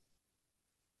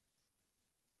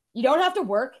 You don't have to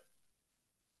work.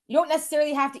 You don't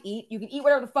necessarily have to eat. You can eat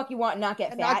whatever the fuck you want and not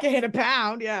get fat. Not gain a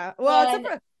pound, yeah. Well,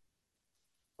 but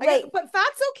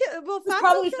fat's okay. Well, fat's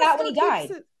probably fat when he died.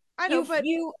 I know, but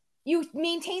you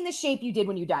maintain the shape you did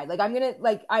when you died. Like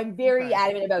I'm very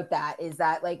adamant about that. Is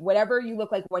that like whatever you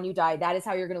look like when you die, that is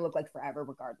how you're gonna look like forever,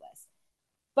 regardless.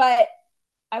 But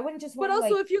I wouldn't just. But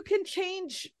also, if you can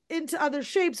change into other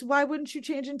shapes, why wouldn't you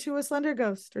change into a slender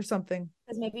ghost or something?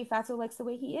 Because maybe Fatso likes the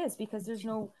way he is. Because there's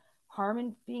no harm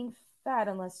in being fat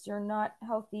unless you're not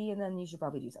healthy, and then you should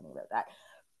probably do something about that.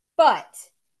 But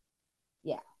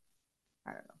yeah,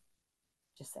 I don't know.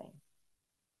 Just saying.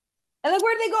 And like,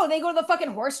 where do they go? They go to the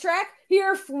fucking horse track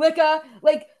here, Flicka.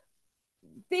 Like,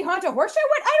 they haunt a horse track.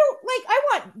 What? I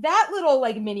want that little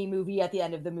like mini movie at the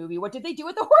end of the movie. What did they do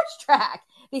at the horse track?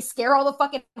 They scare all the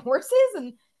fucking horses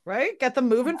and get them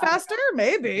moving faster,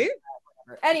 maybe.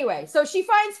 Anyway, so she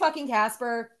finds fucking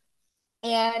Casper,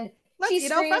 and she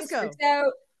screams, freaks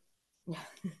out.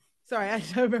 Sorry, I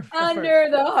don't remember. Under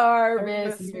the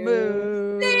harvest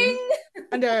moon, sing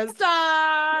under the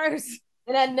stars.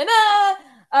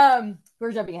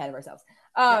 We're jumping ahead of ourselves.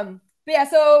 But yeah,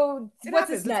 so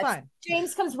what's his nuts?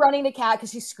 James comes running to Kat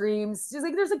because she screams. She's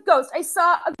like, "There's a ghost! I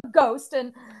saw a ghost!"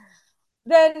 And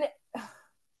then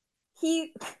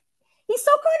he's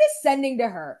so condescending to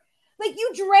her. Like,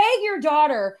 you drag your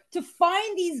daughter to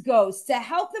find these ghosts to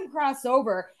help them cross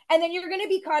over, and then you're going to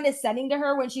be condescending to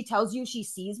her when she tells you she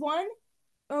sees one?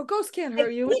 Oh, ghosts can't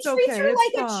hurt you. It's okay. He treats her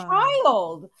like a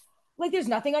child. Like, there's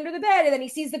nothing under the bed, and then he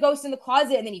sees the ghost in the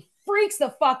closet, and then he freaks the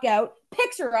fuck out,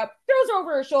 picks her up, throws her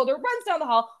over her shoulder, runs down the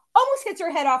hall, almost hits her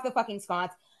head off the fucking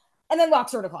sconce, and then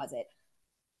locks her in a closet.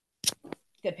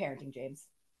 Good parenting, James.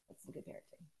 That's some good parenting.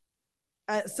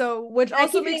 So which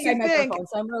also makes you think,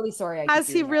 so I'm really sorry. Has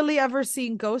he really ever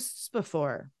seen ghosts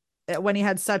before when he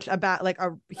had such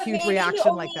a huge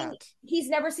reaction like that? He's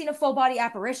never seen a full body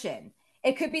apparition.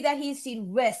 It could be that he's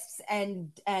seen wisps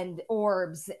and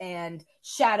orbs and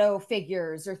shadow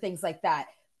figures or things like that,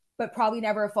 but probably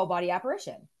never a full body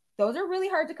apparition. Those are really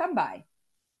hard to come by.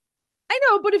 I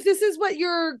know, but if this is what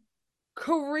you're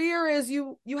career is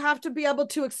you have to be able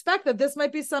to expect that this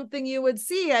might be something you would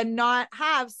see and not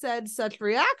have said such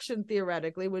reaction.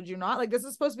 Theoretically, would you not? Like, this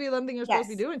is supposed to be something you're supposed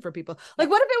to be doing for people. Like,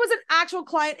 what if it was an actual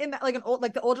client in that, like an old,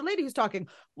 like the older lady who's talking?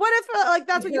 What if like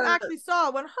that's what you actually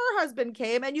saw when her husband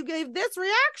came and you gave this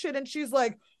reaction and she's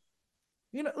like,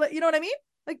 you know what I mean?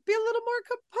 Like, be a little more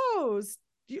composed.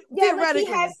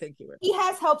 Theoretically, like I think you would. He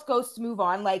has helped ghosts move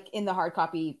on, like in the hard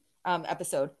copy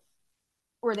episode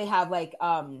where they have like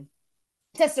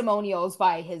testimonials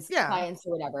by his clients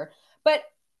or whatever. But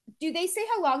do they say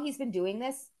how long he's been doing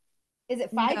this? Is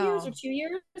it 5 years or 2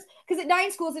 years? Because at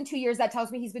 9 schools in 2 years, that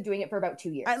tells me he's been doing it for about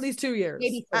 2 years. At least 2 years.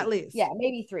 Maybe 3. At least. Yeah,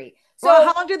 maybe 3. So well,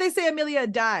 how long did they say Amelia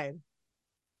died?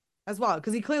 As well,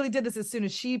 because he clearly did this as soon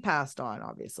as she passed on,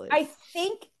 obviously. I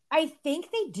think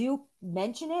they do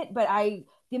mention it, but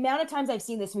the amount of times I've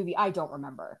seen this movie, I don't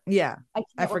remember. Yeah,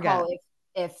 I forget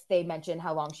if they mention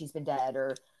how long she's been dead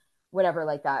or whatever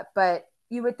like that. But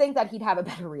you would think that he'd have a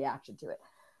better reaction to it.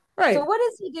 Right. So what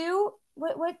does he do?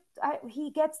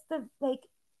 He gets the, like,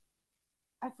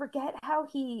 I forget how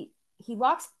he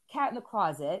locks Kat in the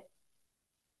closet.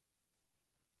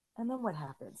 And then what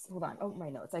happens? Hold on. Oh, my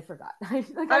notes. I forgot. I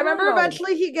remember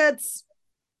eventually he gets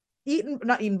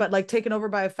not eaten, but like taken over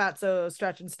by a fatso,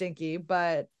 Stretch and Stinky.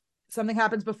 But something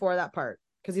happens before that part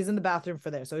because he's in the bathroom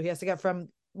for there. So he has to get from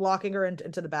locking her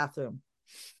into the bathroom.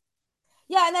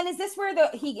 Yeah. And then is this where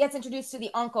he gets introduced to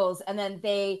the uncles and then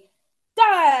they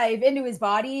dive into his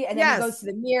body and then he goes to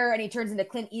the mirror and he turns into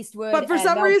Clint Eastwood. But for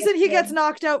some reason he gets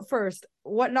knocked out first.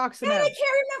 What knocks him out? I can't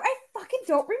remember. I fucking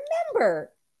don't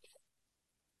remember.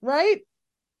 Right?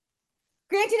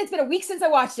 Granted, it's been a week since I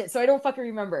watched it, so I don't fucking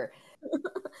remember.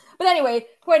 But anyway,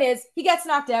 point is, he gets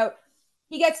knocked out.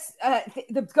 He gets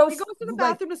the ghost. He goes to the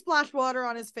bathroom to splash water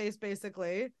on his face,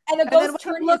 basically. And the ghost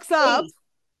looks up.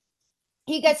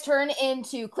 He gets turned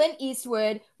into Clint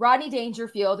Eastwood, Rodney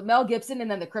Dangerfield, Mel Gibson,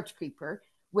 and then the Crypt Keeper,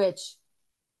 which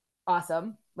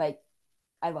awesome. Like,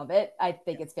 I love it. I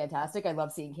think it's fantastic. I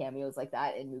love seeing cameos like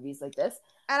that in movies like this.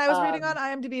 And I was reading on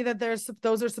IMDb that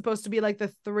those are supposed to be like the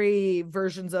 3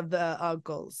 versions of the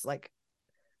uncles. Like,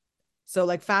 so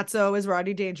like Fatso is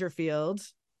Rodney Dangerfield,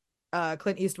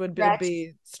 Clint Eastwood would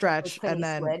be Stretch, and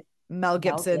then Mel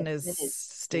Gibson is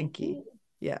Stinky.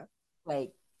 Yeah.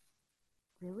 Like,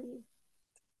 really?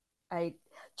 Do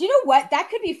you know what? That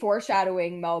could be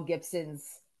foreshadowing Mel Gibson's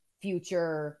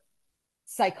future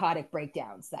psychotic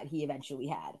breakdowns that he eventually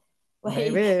had.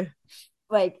 Like, maybe.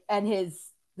 Like, and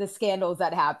the scandals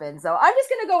that happened. So I'm just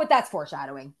gonna go with that's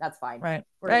foreshadowing. That's fine. Right.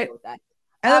 We're gonna go with that.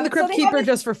 And then the Crypt Keeper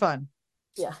just for fun.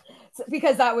 Yeah. So,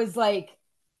 because that was like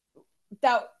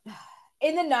that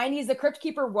in the 90s, the Crypt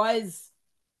Keeper was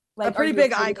like a pretty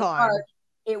big icon.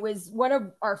 It was one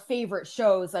of our favorite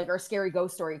shows, like our scary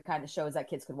ghost story kind of shows that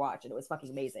kids could watch, and it was fucking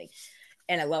amazing.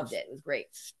 And I loved it. It was great.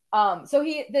 So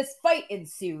this fight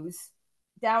ensues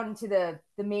down into the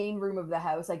main room of the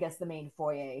house. I guess the main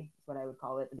foyer is what I would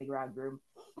call it, the big round room.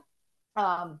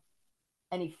 And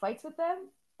he fights with them,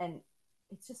 and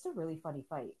it's just a really funny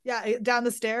fight. Yeah, down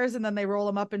the stairs, and then they roll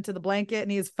him up into the blanket,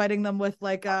 and he's fighting them with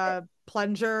like a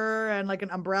plunger and like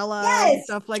an umbrella and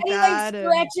stuff like that. He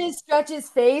like stretches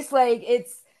face, like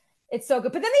it's so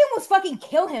good. But then they almost fucking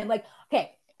kill him. Like,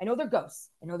 okay, I know they're ghosts,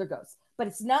 but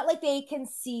it's not like they can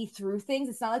see through things.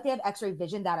 It's not like they have X-ray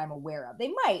vision that I'm aware of.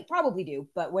 They might, probably do,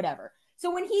 but whatever.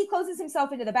 So when he closes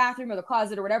himself into the bathroom or the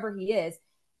closet or whatever he is,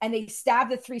 and they stab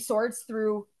the 3 swords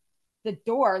through the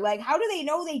door, like, how do they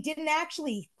know they didn't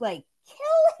actually like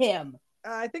kill him?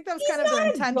 I think that was kind of their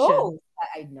intention.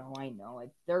 I know.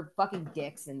 Like, they're fucking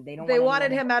dicks, and they don't. They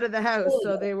wanted him out of the house,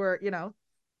 so they were,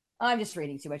 I'm just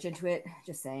reading too much into it.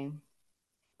 Just saying.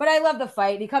 But I love the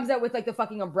fight. He comes out with like the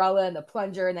fucking umbrella and the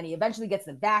plunger, and then he eventually gets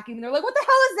the vacuum. And they're like, "What the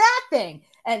hell is that thing?"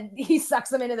 And he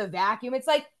sucks them into the vacuum. It's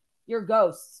like, you're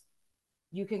ghosts.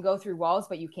 You can go through walls,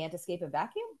 but you can't escape a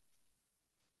vacuum.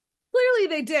 Clearly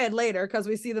they did later, because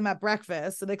we see them at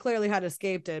breakfast, so they clearly had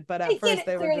escaped it. But at first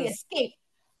they were just escape.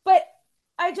 But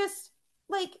I just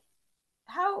like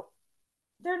how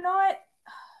they're not.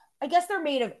 I guess they're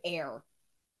made of air,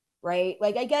 right?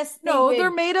 Like, I guess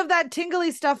they're made of that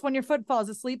tingly stuff when your foot falls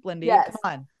asleep, Lindy. Yes.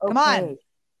 Come on.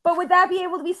 But would that be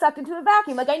able to be sucked into a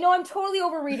vacuum? Like, I know I'm totally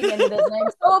overreading into this, and I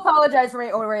so apologize for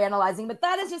my overanalyzing, but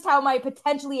that is just how my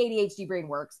potentially ADHD brain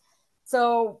works.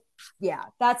 So yeah,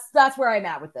 that's where I'm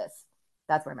at with this.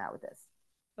 That's where I'm at with this.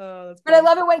 Oh, but I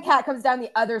love it when Kat comes down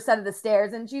the other side of the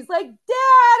stairs and she's like,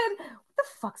 "Dad," and what the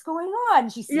fuck's going on?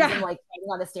 And she sees him like fighting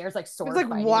on the stairs, like sword fighting.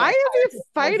 Like, why are they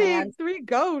fighting 3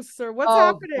 ghosts, or what's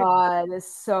happening? Oh God,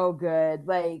 it's so good.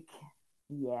 Like,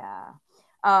 yeah.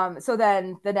 So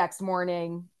then the next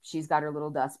morning, she's got her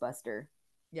little dustbuster,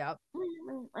 Yep.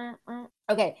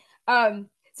 Okay.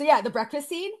 So yeah, the breakfast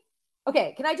scene.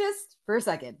 Okay, can I just for a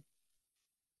second?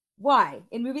 Why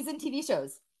in movies and TV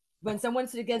shows when someone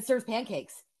gets served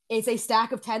pancakes, it's a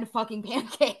stack of 10 fucking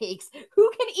pancakes.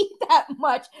 Who can eat that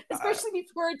much, especially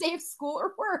before a day of school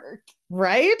or work?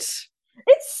 Right?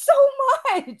 It's so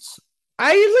much.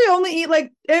 I usually only eat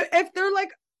like if they're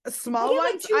like small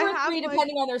Like ones, two I or have three like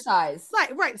depending on their size.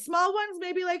 right. Small ones,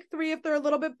 maybe like 3 if they're a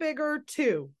little bit bigger,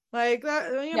 2. Like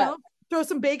that, Yeah. throw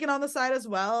some bacon on the side as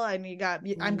well. And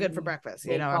I'm good for breakfast.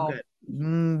 I'm Bacon.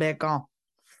 good. Bacon.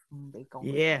 Bacon.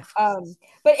 Yeah.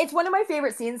 But it's one of my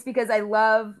favorite scenes because I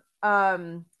love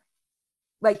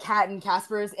like Kat and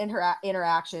Casper's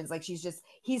interactions. Like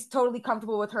he's totally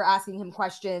comfortable with her asking him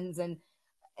questions and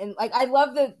like I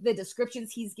love the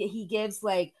descriptions he gives he's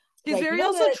like very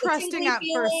also the trusting at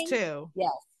feeling? first too.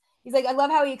 Yes. He's like, I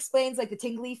love how he explains like the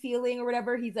tingly feeling or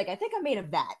whatever. He's like, I think I'm made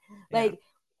of that. Yeah. Like,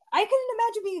 I couldn't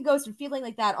imagine being a ghost and feeling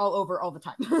like that all over all the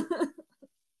time.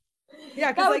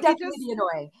 Yeah, that would like definitely be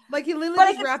annoying. Like he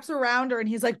literally just wraps around her and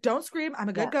he's like, "Don't scream, I'm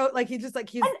a good goat." Like he's just like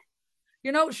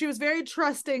she was very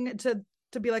trusting to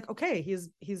be like, okay, he's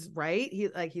right. He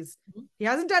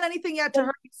hasn't done anything yet to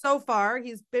hurt me so far.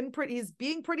 He's being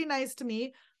pretty nice to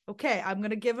me. Okay, I'm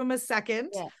gonna give him a second.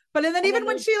 Yeah. But then even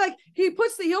when she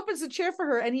he opens the chair for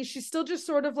her and she still just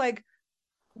sort of like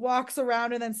walks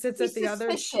around and then sits at the other.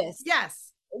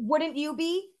 Yes. Wouldn't you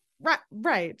be?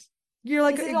 Right. You're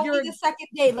like, this is only the second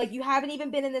day. Like you haven't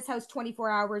even been in this house 24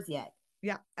 hours yet.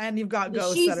 Yeah, and you've got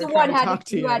ghosts she's that are the one trying to talk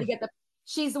to you.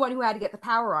 She's the one who had to get the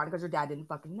power on because her dad didn't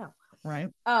fucking know. Right.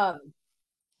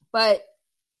 But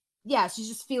yeah, she's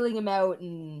just feeling him out,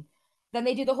 and then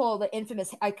they do the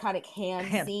infamous iconic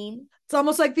hand scene. It's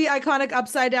almost like the iconic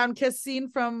upside down kiss scene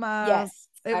from yes.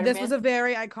 This was a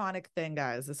very iconic thing,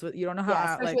 guys. This was, you don't know how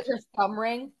especially with her thumb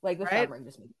ring, like the thumb ring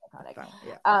just makes it iconic.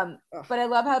 Yeah. But I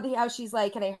love how she's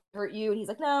like, "Can I hurt you?" And he's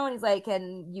like, "No." And he's like,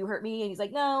 "Can you hurt me?" And he's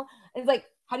like, "No." And he's like,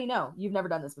 "How do you know? You've never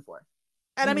done this before."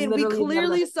 And I mean, we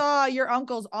clearly saw your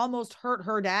uncles almost hurt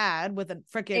her dad with a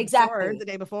freaking sword the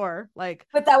day before. Like,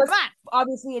 but that was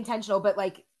obviously intentional, but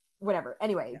like, whatever.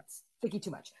 Anyway, it's thinking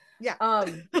too much. Yeah. But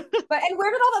and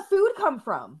where did all the food come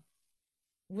from?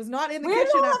 It was not in the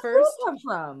kitchen at first. Food come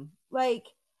from? Like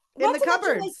in the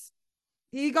cupboards.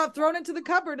 He got thrown into the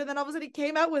cupboard and then all of a sudden he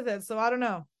came out with it. So I don't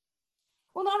know.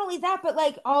 Well, not only that, but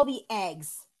like all the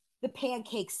eggs, the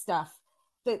pancake stuff,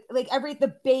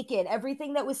 the bacon,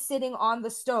 everything that was sitting on the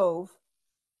stove.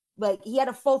 Like he had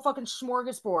a full fucking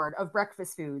smorgasbord of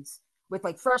breakfast foods with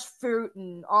like fresh fruit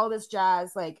and all this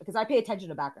jazz. Like, because I pay attention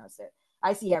to background stuff,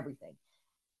 I see everything,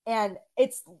 and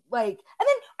it's like, and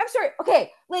then I'm sorry,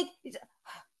 okay, like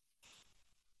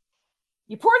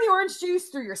you pour the orange juice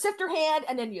through your sifter hand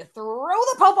and then you throw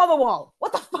the pulp on the wall.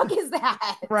 What the fuck is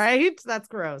that? Right? That's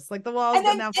gross. Like the walls and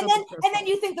then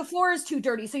you think the floor is too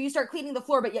dirty, so you start cleaning the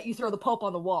floor, but yet you throw the pulp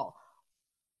on the wall.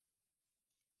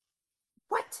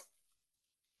 What?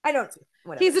 I don't.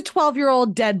 Whatever. He's a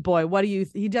 12-year-old dead boy. What do you?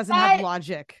 He doesn't have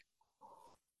logic.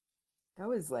 That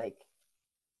was like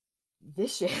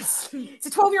vicious. It's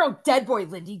a 12-year-old dead boy,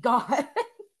 Lindy. God.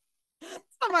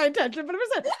 Not my intention, but he's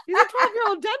a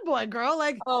 12-year-old dead boy, girl.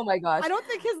 Like, oh my gosh, I don't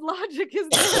think his logic is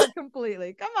there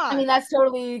completely. Come on. I mean, that's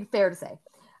totally fair to say.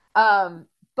 But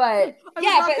I was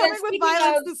not coming with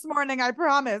violence this morning. I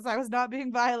promise. I was not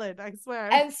being violent. I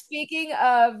swear. And speaking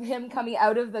of him coming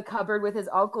out of the cupboard with his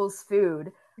uncle's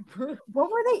food,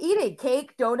 what were they eating?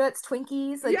 Cake, donuts,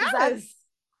 Twinkies? Like, yes.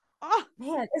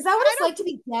 Man, is that what it's like to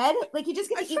be dead? Like you just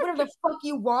get to eat whatever the fuck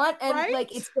you want, and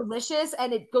like it's delicious,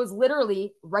 and it goes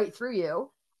literally right through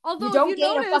you. Although you don't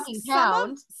gain a fucking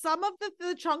pound. Some of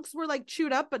the chunks were like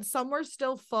chewed up, but some were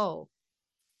still full,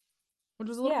 which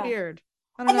was a little weird.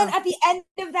 And then at the end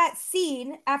of that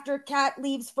scene, after Kat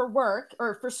leaves for work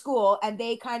or for school, and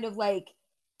they kind of like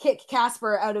kick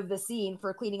Casper out of the scene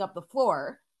for cleaning up the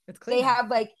floor, they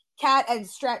have like Kat and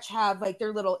Stretch have like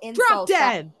their little drop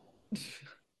dead.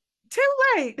 Too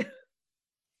late.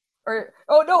 Or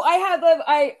oh no, I have them.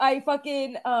 I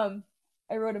fucking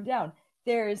I wrote them down.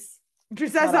 There's she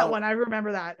says that one. I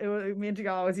remember that. Me and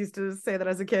Jigal always used to say that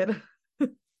as a kid.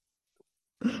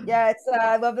 Yeah, it's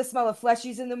I love the smell of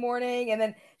fleshies in the morning, and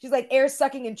then she's like air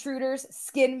sucking intruders,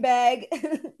 skin bag.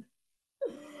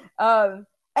 And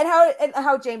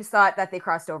how James thought that they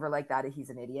crossed over like that. He's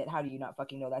an idiot. How do you not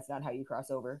fucking know that's not how you cross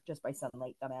over? Just by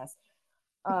sunlight, dumbass.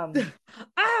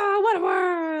 What a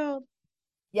world.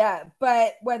 Yeah,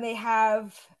 but when they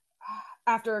have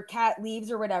after Kat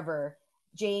leaves or whatever,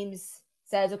 James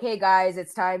says, "Okay, guys,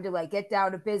 it's time to like get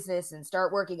down to business and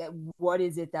start working at what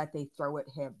is it that they throw at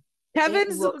him?"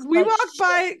 We walked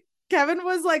by. Kevin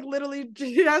was like literally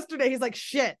yesterday. He's like,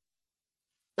 "Shit,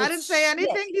 I didn't say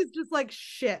anything. He's just like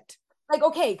shit. Like,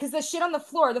 okay, because the shit on the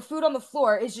floor, the food on the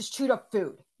floor is just chewed up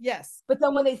food. Yes. But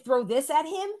then when they throw this at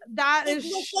him, that is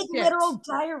like literal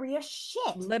diarrhea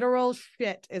shit. Literal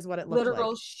shit is what it looked like.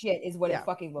 Literal shit is what it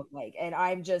fucking looked like. And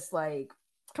I'm just like,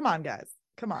 come on, guys.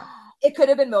 Come on. It could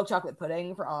have been milk chocolate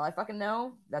pudding for all I fucking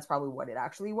know. That's probably what it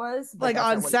actually was. Like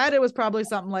on set, it was probably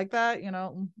something like that, you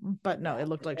know. But no, it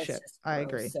looked like shit. I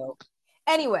agree. So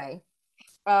anyway,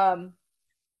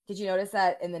 did you notice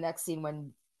that in the next scene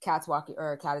when Kat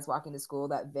is walking to school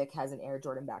that Vic has an Air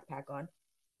Jordan backpack on?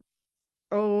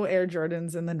 Oh, Air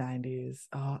Jordans in the 90s.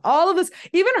 Oh, all of this,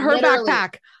 even her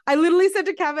backpack. I literally said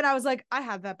to Kevin, I was like, I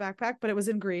had that backpack, but it was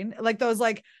in green. Like those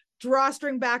like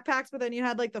drawstring backpacks, but then you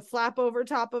had like the flap over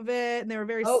top of it, and they were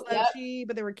very slouchy,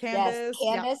 but they were canvas.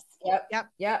 Yes, canvas. Yep.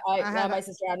 Yeah. My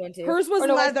sister had one too. Hers was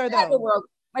leather though.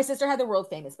 My sister had the world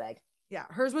famous bag. Yeah,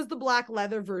 hers was the black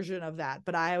leather version of that,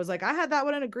 but I was like, I had that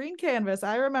one in a green canvas.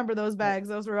 I remember those bags.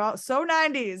 Those were all so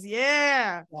 90s.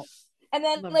 Yeah. And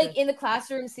then like in the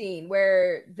classroom scene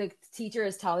where the teacher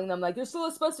is telling them like, there's still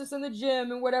asbestos in the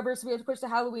gym and whatever, so we have to push the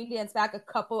Halloween dance back a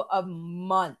couple of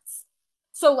months.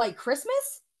 So like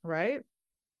Christmas, right?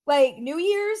 Like New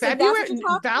Year's, February,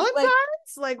 Valentine's.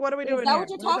 Like, what are we doing? Is that what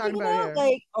you're talking about?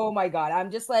 Like, oh my god,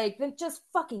 I'm just like, then just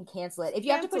fucking cancel it. If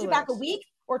you have to push it back a week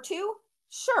or two,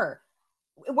 sure.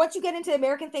 Once you get into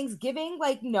American Thanksgiving,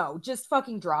 like, no, just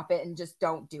fucking drop it and just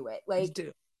don't do it. Like,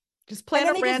 just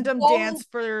plan a random dance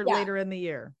for later in the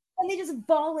year. And they just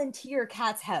volunteer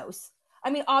Kat's house. I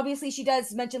mean, obviously, she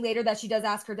does mention later that she does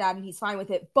ask her dad, and he's fine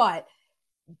with it. But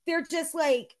they're just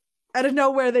like, out of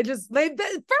nowhere, the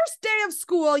first day of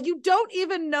school, you don't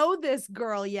even know this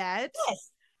girl yet.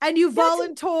 Yes. And you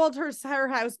voluntold her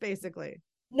house, basically.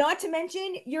 Not to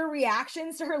mention your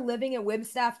reactions to her living at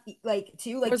Wimstaff, like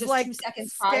just like 2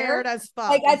 seconds prior, as fuck,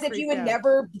 like as if you would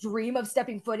never dream of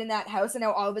stepping foot in that house, and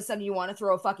now all of a sudden you want to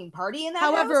throw a fucking party in that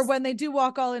However, house? When they do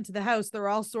walk all into the house, they're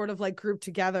all sort of like grouped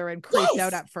together and creeped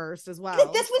out at first as well.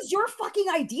 This was your fucking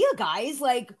idea, guys.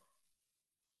 Like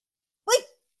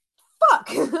fuck.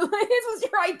 This was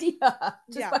your idea.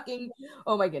 Just fucking,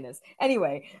 oh my goodness.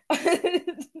 Anyway.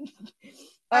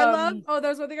 I love,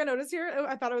 there's one thing I noticed here.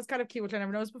 I thought it was kind of cute, which I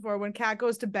never noticed before. When Kat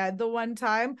goes to bed the one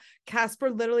time, Casper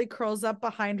literally curls up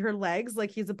behind her legs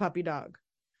like he's a puppy dog.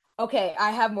 Okay,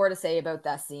 I have more to say about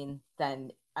that scene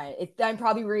than I'm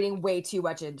probably reading way too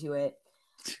much into it.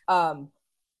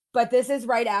 But this is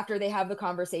right after they have the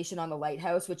conversation on the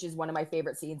lighthouse, which is one of my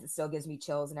favorite scenes. It still gives me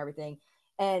chills and everything.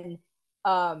 And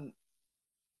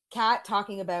Kat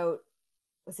talking about,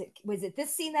 was it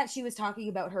this scene that she was talking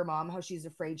about her mom, how she's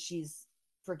afraid she's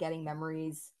forgetting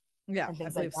memories, and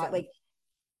things like that. So. Like,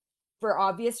 for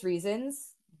obvious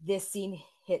reasons, this scene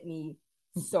hit me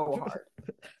so hard.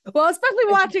 Well, especially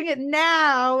watching it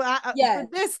now.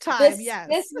 This time,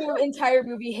 this entire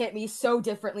movie hit me so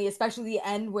differently, especially the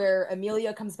end where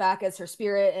Amelia comes back as her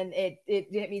spirit, and it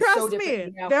hit me so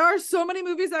differently. Now. There are so many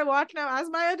movies I watch now as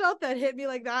my adult that hit me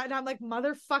like that, and I'm like,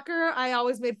 motherfucker, I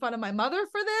always made fun of my mother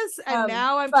for this, and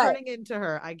now I'm turning into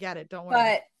her. I get it. Don't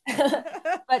worry.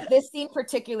 But this scene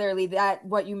particularly, that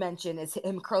what you mentioned is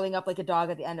him curling up like a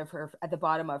dog at the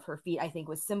bottom of her feet, I think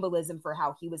was symbolism for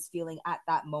how he was feeling at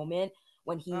that moment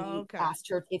when he asked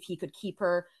her if he could keep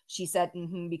her. She said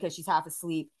because she's half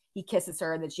asleep. He kisses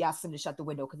her, and then she asks him to shut the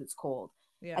window because it's cold.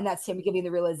 And that's him giving the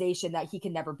realization that he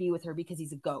can never be with her because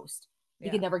he's a ghost.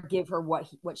 He can never give her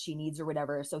what she needs or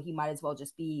whatever, so he might as well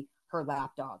just be her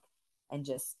lap dog. And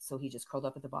so he just curled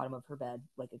up at the bottom of her bed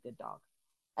like a good dog.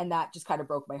 And that just kind of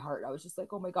broke my heart. I was just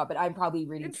like, oh my god, but I'm probably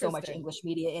reading so much English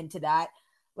media into that.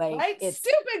 Like, it's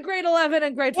stupid grade 11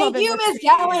 and grade 12. Thank you, Miss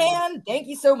Callahan. Thank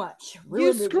you so much.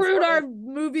 You screwed our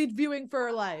movie viewing for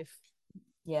her life.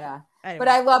 Yeah. Anyway. But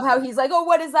I love how he's like, oh,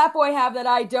 what does that boy have that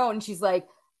I don't? And she's like,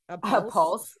 a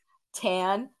pulse,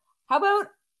 tan. How about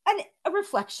a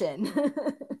reflection?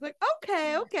 Like,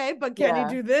 okay, but can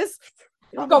you do this?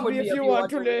 Come with me if you want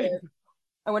to live.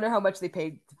 I wonder how much they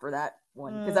paid for that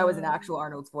one, because that was an actual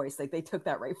Arnold's voice. Like, they took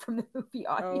that right from the movie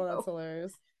audio. Oh, that's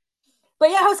hilarious. But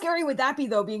yeah, how scary would that be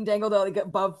though, being dangled like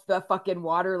above the fucking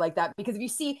water like that? Because if you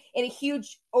see in a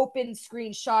huge open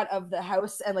screen shot of the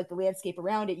house and like the landscape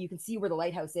around it, you can see where the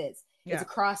lighthouse is. It's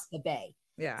across the bay.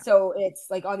 Yeah. So it's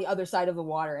like on the other side of the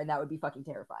water, and that would be fucking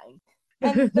terrifying.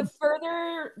 And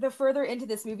the further into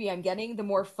this movie I'm getting, the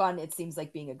more fun it seems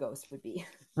like being a ghost would be.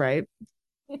 Right.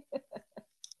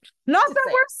 Not that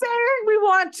we're saying we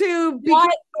want to be.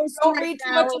 Don't read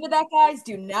too much into that, guys.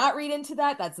 Do not read into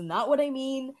that. That's not what I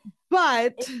mean.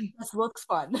 But it just looks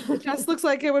fun. It just looks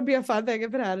like it would be a fun thing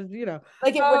if it had,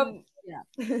 like it wouldn't.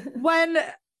 Yeah.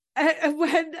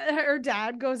 when her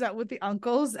dad goes out with the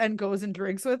uncles and goes and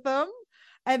drinks with them,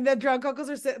 And the drunk uncles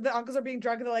the uncles are being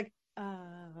drunk and they're like,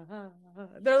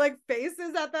 they're like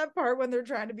faces at that part when they're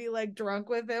trying to be like drunk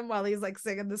with him while he's like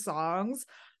singing the songs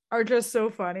are just so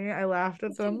funny. I laughed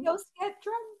at them. Ghosts get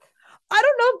drunk. I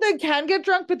don't know if they can get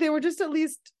drunk, but they were just at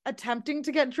least attempting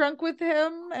to get drunk with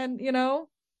him. And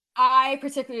I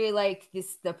particularly like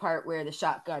the part where the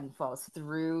shotgun falls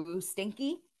through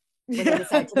Stinky when they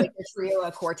decide to make a trio,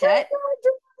 a quartet.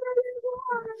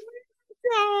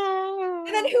 And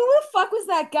then who the fuck was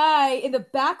that guy in the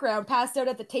background passed out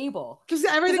at the table? Just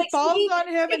everything falls on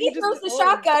him, and he throws the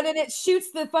shotgun and it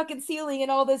shoots the fucking ceiling,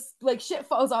 and all this like shit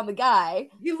falls on the guy.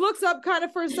 He looks up kind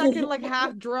of for a second, like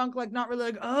half drunk, like not really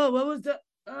like, oh, what was the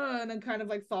and then kind of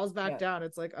like falls back down.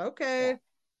 It's like, okay,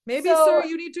 maybe sir,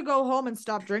 you need to go home and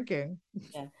stop drinking.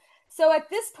 Yeah. So at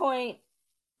this point,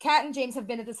 Kat and James have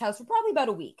been at this house for probably about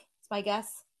a week. It's my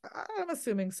guess. I'm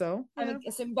assuming so. I'm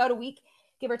assuming about a week,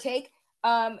 give or take.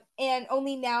 And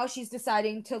only now she's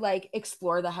deciding to like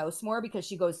explore the house more because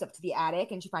she goes up to the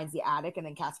attic and she finds the attic and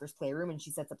then Casper's playroom and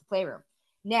she sets up the playroom.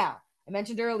 Now, I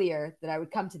mentioned earlier that I would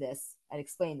come to this and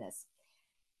explain this.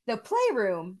 The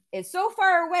playroom is so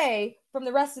far away from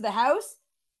the rest of the house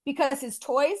because his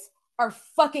toys are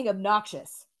fucking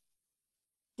obnoxious.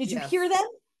 Did you hear them?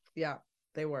 Yeah,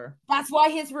 they were. That's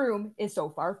why his room is so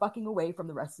far fucking away from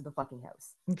the rest of the fucking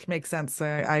house. Which makes sense.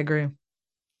 I agree.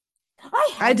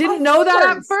 I didn't know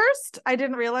that at first. I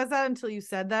didn't realize that until you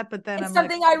said that. But then it's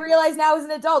something I realize now as an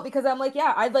adult because I'm like,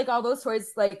 yeah, I'd like all those toys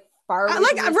like far away.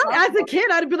 As a kid,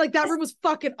 I'd be like, that room was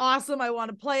fucking awesome. I want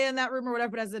to play in that room or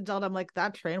whatever. But as an adult, I'm like,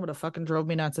 that train would have fucking drove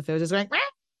me nuts if it was just going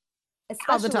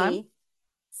all the time.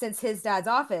 Since his dad's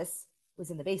office was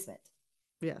in the basement.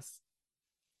 Yes.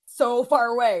 So far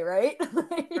away, right?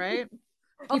 Right.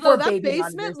 Although that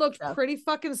basement looked pretty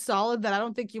fucking solid, that I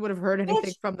don't think you would have heard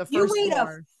anything from the first floor. You wait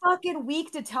a fucking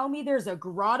week to tell me there's a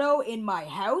grotto in my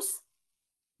house?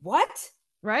 What?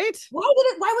 Right? Why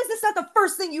was this not the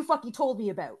first thing you fucking told me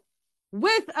about?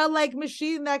 With a like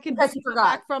machine that can come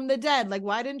back from the dead. Like,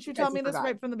 why didn't you tell me this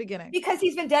right from the beginning? Because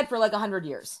he's been dead for like 100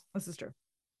 years. This is true.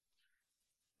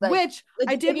 Like, which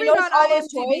I did read on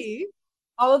IMDb.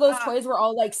 All of those toys were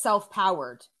all like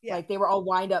self-powered. Yeah. Like they were all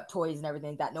wind-up toys and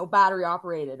everything like that. No battery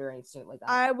operated or anything like that.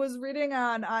 I was reading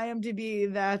on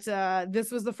IMDb that this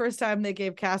was the first time they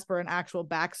gave Casper an actual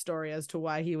backstory as to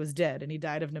why he was dead, and he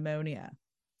died of pneumonia.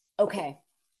 Okay.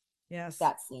 Yes.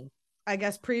 That scene. I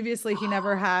guess previously he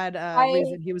never had a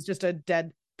reason. He was just a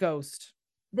dead ghost.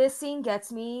 This scene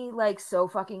gets me like so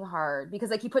fucking hard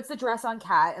because like he puts the dress on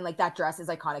Kat and like that dress is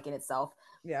iconic in itself.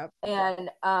 Yeah. And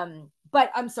but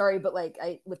I'm sorry, but like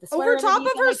with the sweater over top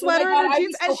of her sweater and her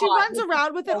jeans, and she runs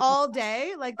around with it all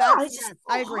day. Like that's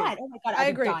I agree. Oh my god, I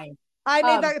agree. I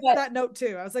made that note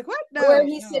too. I was like, what? No. Where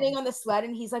he's sitting on the sled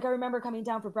and he's like, I remember coming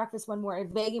down for breakfast one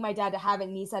morning, begging my dad to have it,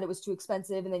 and he said it was too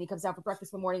expensive. And then he comes down for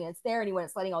breakfast one morning and it's there, and he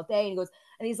went sledding all day, and he goes,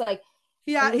 and he's like,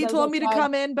 yeah, he told me to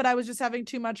come in, but I was just having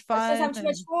too much fun. He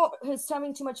was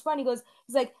having too much fun. He goes,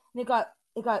 he's like, and it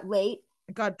got late.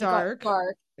 It got dark.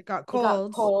 It got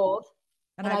cold.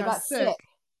 And I got sick.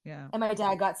 Yeah. And my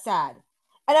dad got sad.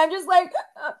 And I'm just like,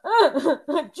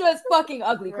 just fucking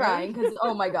ugly crying because,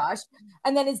 oh my gosh.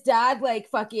 And then his dad, like,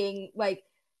 fucking, like,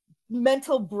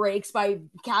 mental breaks by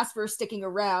Casper sticking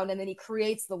around. And then he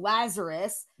creates the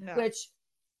Lazarus, which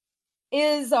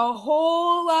is a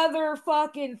whole other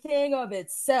fucking thing of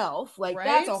itself. Like,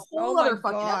 that's a whole other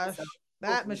fucking episode.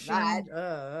 That machine.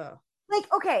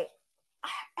 Like, okay.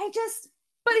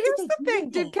 But here's the thing.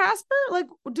 Did Casper, like,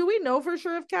 do we know for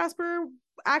sure if Casper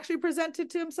actually presented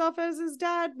to himself as his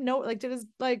dad? No,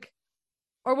 like,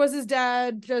 or was his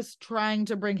dad just trying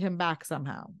to bring him back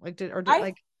somehow?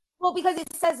 Well, because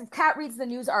it says, Kat reads the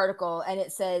news article and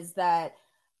it says that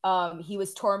he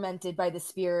was tormented by the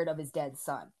spirit of his dead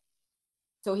son.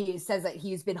 So he says that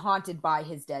he's been haunted by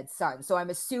his dead son. So I'm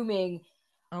assuming,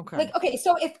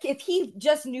 so if he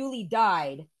just newly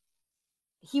died,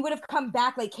 he would have come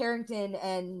back like Kerrigan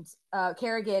and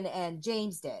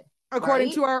James did.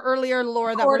 According to our earlier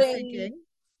lore that we're thinking.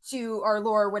 To our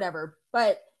lore, whatever.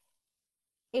 But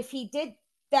if he did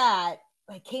that,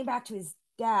 like came back to his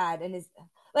dad and his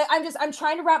like I'm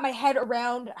trying to wrap my head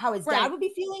around how his dad would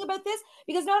be feeling about this,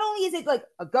 because not only is it like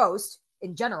a ghost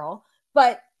in general,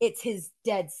 but it's his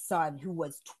dead son who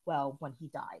was 12 when he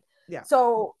died. Yeah.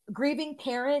 So grieving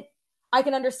parent, I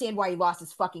can understand why he lost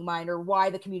his fucking mind or why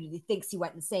the community thinks he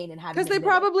went insane and had. Because they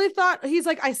probably thought he's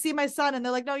like, I see my son, and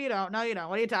they're like, no, you don't. No, you don't.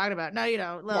 What are you talking about? No, you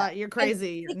don't. Yeah. You're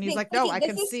crazy. And he's like, no, I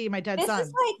can see my dead son. This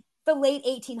is like the late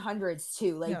 1800s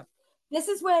too. Like this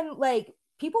is when like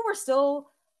people were still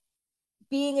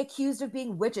being accused of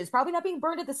being witches, probably not being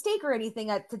burned at the stake or anything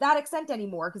to that extent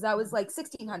anymore, because that was like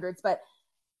 1600s. But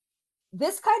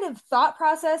this kind of thought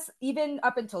process, even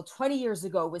up until 20 years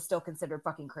ago, was still considered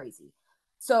fucking crazy.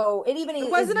 So it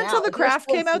wasn't is until now. The Craft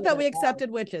came out that we accepted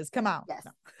now. witches. Come on. Yes.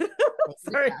 No.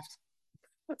 Sorry.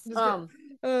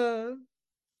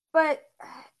 But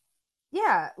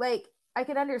yeah, like I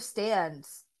can understand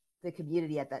the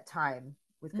community at that time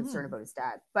with concern about his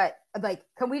dad. But like,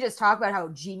 can we just talk about how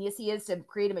genius he is to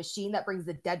create a machine that brings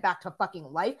the dead back to fucking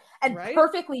life and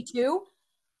perfectly too?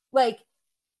 Like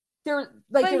there was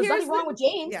nothing wrong with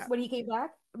James when he came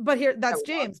back. But that's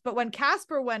James. But when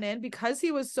Casper went in, because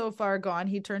he was so far gone,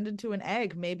 he turned into an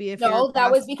egg. Maybe if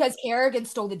that was because Kerrigan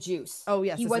stole the juice. Oh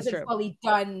yes, he wasn't fully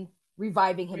done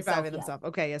reviving himself.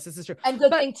 Okay, yes, this is true. And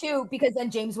good thing too, because then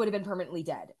James would have been permanently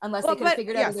dead unless they could have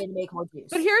figured out a way to make more juice.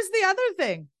 But here's the other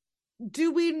thing.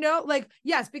 Do we know, like,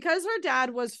 yes, because her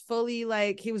dad was fully,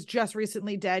 like, he was just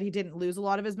recently dead, he didn't lose a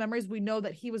lot of his memories, we know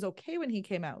that he was okay when he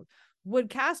came out.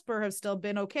 Would Casper have still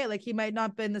been okay? Like, he might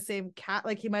not been the same cat,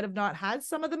 like he might have not had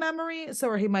some of the memory, so,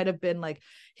 or he might have been like,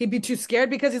 he'd be too scared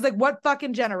because he's like, what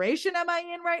fucking generation am I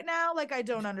in right now? Like, I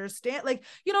don't understand. Like,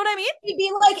 you know what I mean? He'd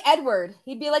be like Edward.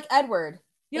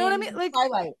 You know what I mean? Like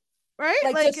Twilight. Right?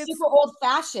 Like just super old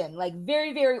fashioned, like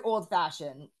very, very old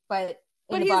fashioned, but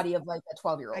in the body of like a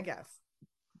 12-year-old, I guess.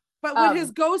 But would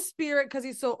his ghost spirit, because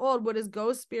he's so old, would his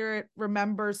ghost spirit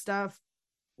remember stuff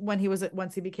when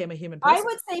once he became a human person? I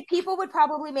would say people would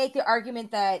probably make the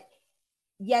argument that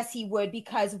yes, he would,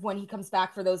 because when he comes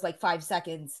back for those like 5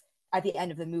 seconds at the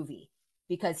end of the movie,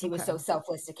 because he was so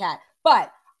selfless to Kat.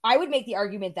 But I would make the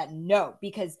argument that no,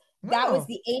 because that was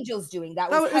the angels doing. That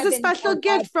was a special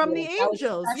gift from the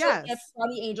angels. Yes, gift from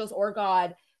the angels or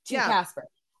God to Casper.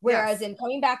 Whereas in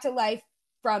coming back to life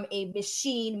from a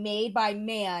machine made by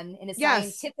man in a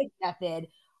scientific method,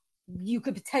 you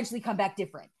could potentially come back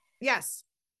different. Yes.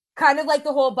 Kind of like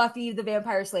the whole Buffy the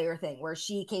Vampire Slayer thing, where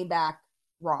she came back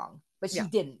wrong, but she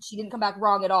didn't. She didn't come back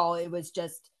wrong at all. It was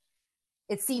just,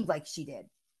 it seemed like she did.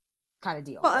 Kind of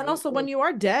deal. Well, and also when you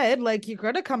are dead, like you're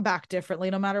gonna come back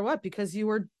differently no matter what, because you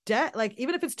were dead. Like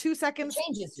even if it's 2 seconds,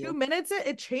 2 minutes,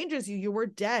 it changes you. You were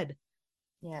dead.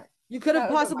 Yeah. You could have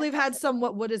possibly have had some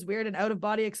what is weird, an out of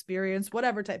body experience,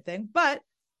 whatever type thing, but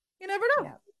you never know.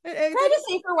 Yeah. Can I just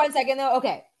say for 1 second though?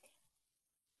 Okay,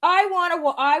 I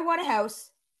want a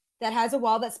house that has a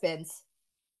wall that spins,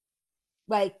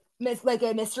 like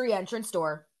a mystery entrance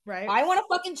door. Right. I want a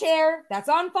fucking chair that's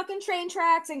on fucking train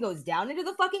tracks and goes down into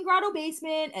the fucking grotto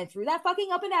basement and through that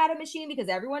fucking up and out of machine, because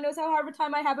everyone knows how hard of a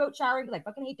time I have out showering because I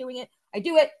fucking hate doing it. I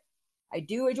do it. I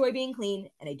do enjoy being clean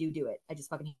and I do it. I just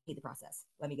fucking hate the process.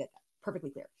 Let me get that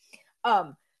perfectly clear.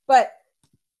 But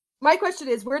my question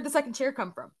is, where'd the second chair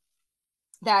come from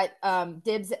that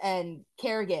Dibs and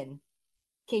Kerrigan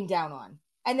came down on?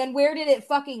 And then where did it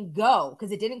fucking go?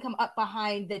 Because it didn't come up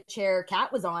behind the chair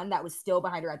Kat was on that was still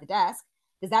behind her at the desk.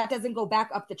 Because that doesn't go back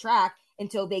up the track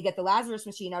until they get the Lazarus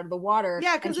machine out of the water.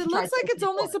 Yeah, because it looks like it's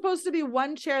only supposed to be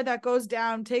one chair that goes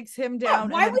down, takes him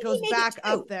down, and then goes back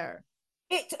up there.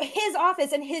 His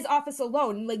office and his office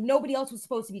alone. Like nobody else was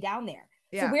supposed to be down there.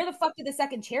 Yeah. So where the fuck did the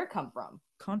second chair come from?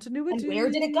 Continuity. And where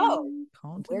did it go?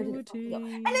 Continuity. Where did it go?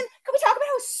 And then can we talk about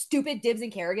how stupid Dibs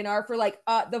and Kerrigan are for like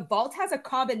the vault has a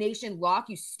combination lock,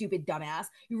 you stupid dumbass.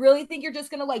 You really think you're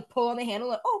just gonna like pull on the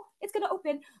handle and it's gonna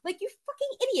open? Like you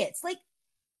fucking idiots. Like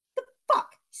the fuck?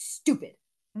 Stupid.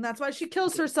 And that's why she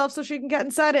kills herself so she can get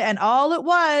inside it. And all it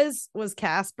was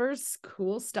Casper's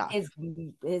cool stuff.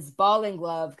 His ball and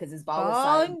glove, because his ball was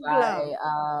signed by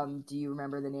do you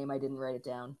remember the name? I didn't write it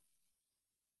down.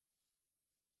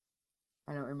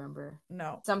 I don't remember.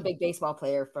 No. Some big baseball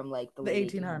player from like the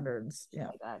 1800s. Yeah.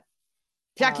 Like that.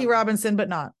 Jackie Robinson, but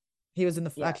not. He was in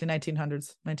the actually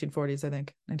 1900s, 1940s, I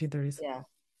think. 1930s. Yeah.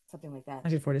 Something like that.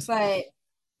 1940s. But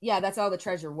yeah, that's all the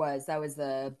treasure was. That was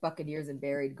the Buccaneers and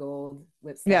buried gold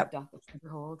whip snapped off the treasure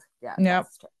hold. Yeah. Yep.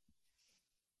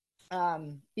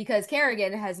 Because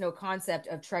Kerrigan has no concept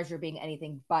of treasure being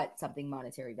anything but something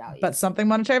monetary value. But something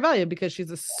monetary value, because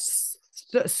she's a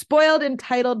spoiled,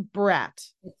 entitled brat.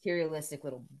 Materialistic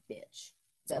little bitch.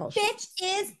 The bitch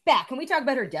is back. Can we talk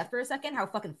about her death for a second? How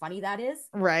fucking funny that is?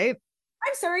 Right.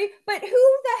 I'm sorry, but who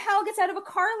the hell gets out of a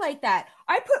car like that?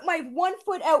 I put my 1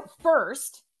 foot out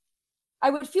first. I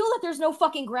would feel that there's no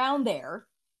fucking ground there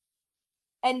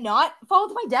and not fall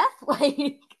to my death.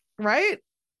 Like, right?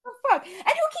 Oh, fuck. And who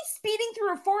keeps speeding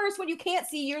through a forest when you can't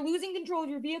see? You're losing control of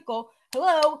your vehicle.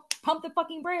 Hello, pump the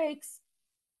fucking brakes.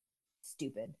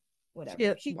 Stupid.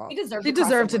 Whatever. She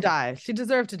deserved to die. She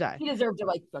deserved to die. She deserved to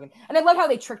like fucking. And I love how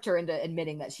they tricked her into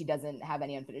admitting that she doesn't have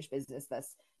any unfinished business,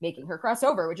 thus making her cross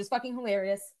over, which is fucking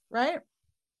hilarious. Right?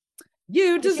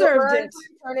 You deserved it.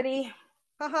 Eternity.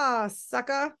 Haha,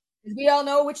 sucker. We all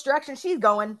know which direction she's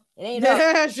going. It ain't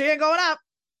Yeah, up. she ain't going up.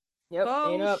 Yep,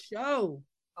 ain't up. Show.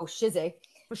 Oh, shizzy.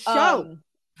 For show.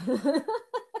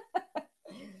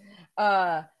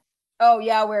 Oh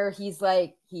yeah, where he's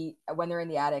like, when they're in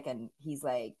the attic and he's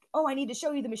like, oh, I need to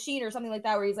show you the machine or something like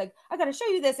that, where he's like, I gotta show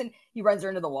you this, and he runs her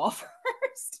into the wall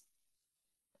first.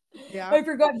 Yeah. I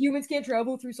forgot humans can't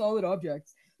travel through solid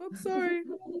objects. I'm sorry.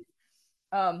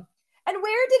 And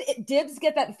where did Dibs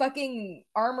get that fucking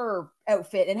armor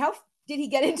outfit, and how did he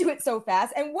get into it so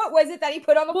fast? And what was it that he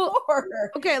put on the floor?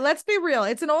 Okay, let's be real.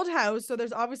 It's an old house, so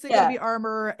there's obviously gonna be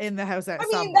armor in the house. I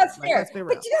mean, that's fair. Let's be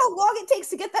real. But you know how long it takes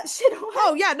to get that shit on?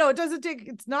 Oh yeah, no, it doesn't take.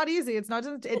 It's not easy. It's not.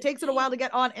 It takes it a while to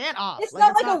get on and off. It's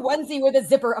not like a onesie with a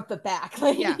zipper up the back.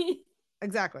 Yeah,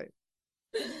 exactly.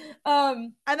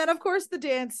 And then of course the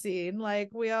dance scene, like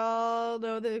we all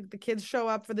know the kids show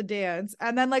up for the dance,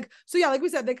 and then like like we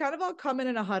said, they kind of all come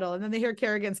in a huddle, and then they hear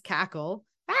Kerrigan's cackle,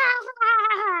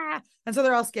 and so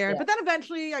they're all scared. But then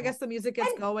eventually, I guess the music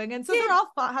gets going, and so they're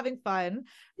all having fun.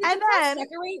 And then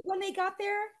decorate when they got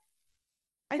there.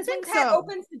 I think when Kat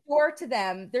opens the door to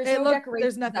them, there's no decoration.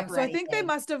 There's nothing. So I think they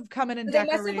must have come in and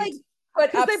decorated.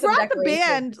 Because they brought the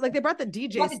band, like they brought the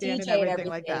DJ stand and everything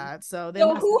like that. So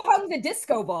who hung the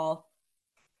disco ball?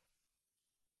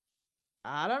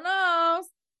 I don't know.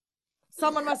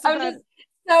 Someone must have had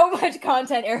so much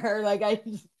content error. Like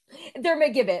they're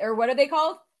McGibbon, or what are they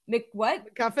called?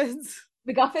 MacGuffins.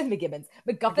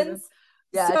 McGuffins.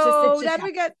 Yeah. So it's just then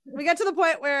we get to the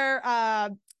point where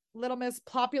Little Miss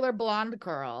Popular Blonde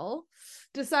Girl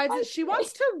decides that she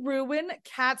wants to ruin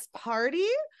Kat's party.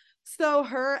 So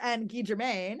her and Guy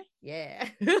Germain,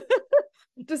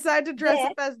 decide to dress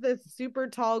up as this super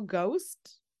tall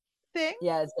ghost thing.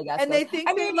 Yeah, it's big ass. And they think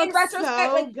they look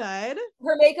so good.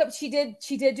 Her makeup, she did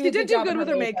do good with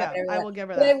her makeup. I will give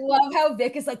her that. But I love how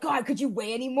Vic is like, God, could you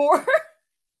weigh any more?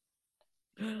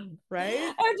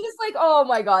 Right? I'm just like, oh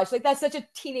my gosh, like that's such a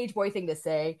teenage boy thing to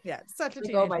say. Yeah, such a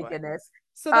teenage boy. Oh my boy. goodness.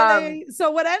 So then so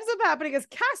what ends up happening is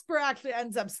Casper actually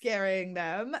ends up scaring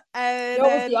them, and it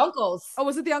was the uncles. Oh,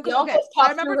 was it the uncles? The uncles I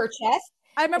remember her chest.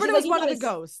 I remember it was one of the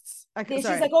ghosts. She's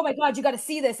like, oh my God, you got to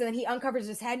see this. And then he uncovers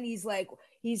his head and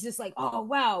he's just like, oh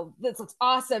wow, this looks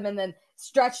awesome. And then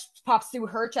Stretch pops through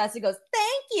her chest and goes,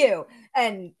 thank you.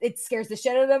 And it scares the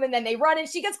shit out of them. And then they run and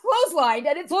she gets clotheslined,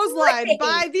 and it's clotheslined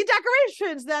by the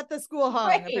decorations that the school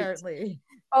hung, apparently.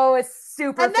 Oh, it's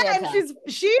super. And then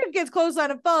she gets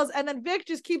clotheslined and falls, and then Vic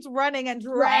just keeps running and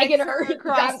dragging her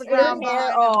across the ground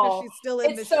because she's still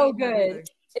in the so good.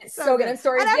 It's so good. I'm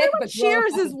sorry, and everyone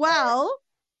cheers as well.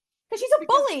 Because she's a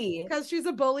bully. Because she's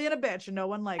a bully and a bitch, and no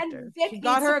one liked her. Vic she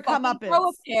got her a comeuppance. Throw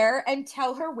a pair and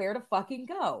tell her where to fucking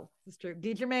go. It's true.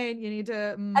 Guy Germain, you need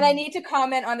to. And I need to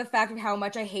comment on the fact of how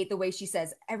much I hate the way she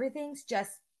says everything's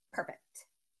just perfect.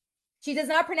 She does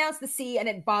not pronounce the C, and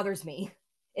it bothers me.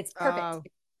 It's perfect.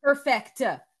 Perfect.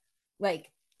 Like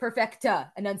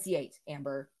perfecta. Enunciate,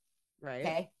 Amber. Right.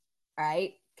 Okay. All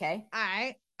right. Okay. All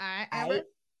right. Amber.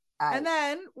 And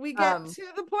then we get to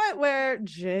the point where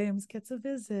James gets a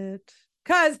visit.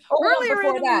 Because earlier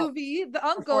in the movie, the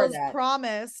uncles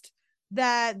promised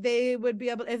that they would be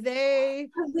able, if they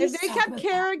kept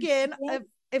Kerrigan,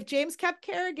 if James kept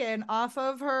Kerrigan off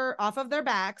of their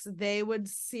backs, they would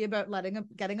see about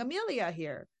getting Amelia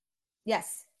here.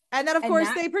 Yes. And then of course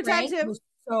they protect him. Was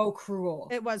so cruel.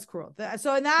 It was cruel.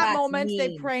 So in that moment,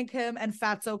 they prank him, and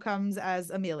Fatso comes as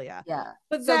Amelia. Yeah.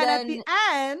 But then at the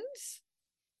end,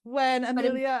 when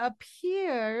Amelia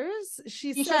appears,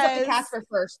 she says, shows up to Casper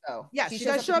first, though. Yeah, she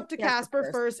does show up to Casper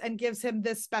first and gives him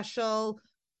this special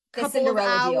couple of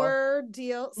hour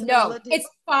deal. No, it's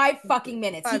 5 fucking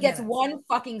minutes. He gets one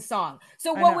fucking song.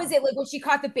 So what was it like when she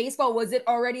caught the baseball? Was it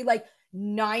already like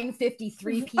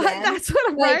 9:53 p.m.? That's what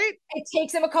I'm right. It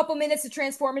takes him a couple minutes to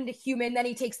transform into human. Then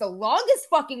he takes the longest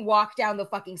fucking walk down the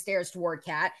fucking stairs toward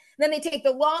Kat. Then they take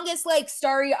the longest like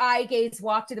starry eye gaze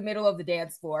walk to the middle of the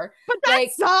dance floor. But that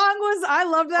song was, I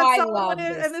loved that song when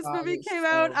this movie came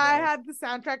out. Good. I had the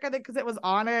soundtrack of it because it was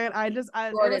on it.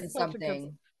 Jordan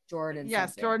something.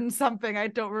 Jordan something. I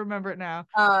don't remember it now.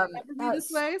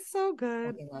 This way, so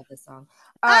good. I love this song.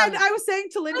 And I was saying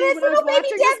to Lindy when I was watching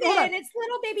it's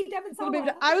little baby Devin.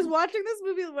 I was watching this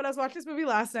movie when I was watching this movie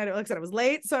last night. Like I said, it was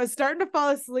late, so I was starting to fall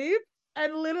asleep,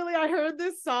 and literally I heard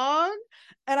this song,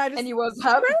 and you woke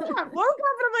up. And I'm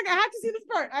like, I have to see this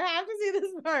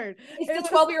part. It's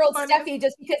the 12-year-old Steffi,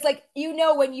 just because, like,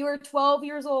 when you were 12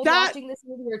 years old watching this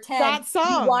movie, or 10, that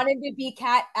song, you wanted to be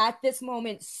Kat at this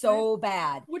moment so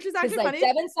bad. Which is actually like, funny.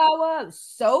 Devin Sawa was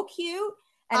so cute.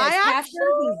 And as Casper,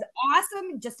 he's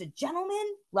awesome, just a gentleman.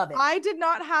 Love it. I did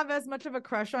not have as much of a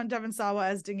crush on Devin Sawa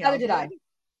as Danielle. Neither did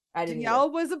I. Danielle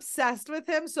was obsessed with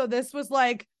him, so this was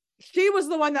like, she was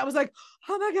the one that was like,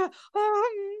 oh my God.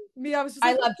 Me, I was just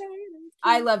like,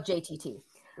 I love JTT.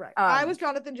 Right. I was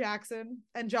Jonathan Jackson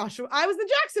and Joshua. I was the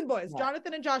Jackson boys,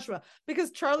 Jonathan and Joshua,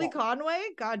 because Charlie Conway,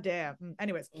 goddamn.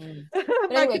 Anyways, but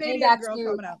anyway, Canadian girl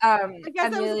coming out. I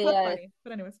guess Amelia, that was funny.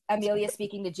 But anyways, Amelia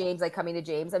speaking to James, like coming to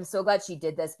James. I'm so glad she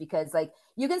did this because, like,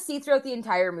 you can see throughout the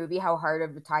entire movie how hard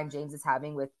of a time James is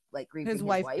having with like grieving his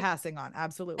wife passing on.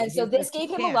 Absolutely. And so this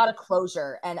gave him a lot of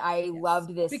closure, and I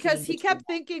loved this because he kept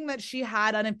thinking that she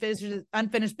had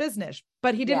unfinished business,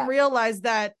 but he didn't realize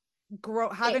that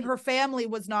having her family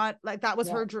was not like that was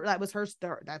her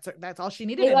that's all she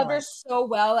needed. They loved her so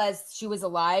well as she was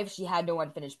alive. She had no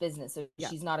unfinished business, so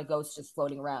she's not a ghost just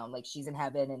floating around. Like, she's in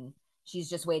heaven and she's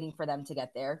just waiting for them to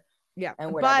get there.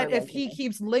 And whatever, but if he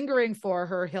keeps lingering for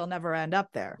her, he'll never end up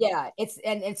there.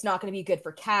 It's not going to be good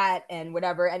for Kat and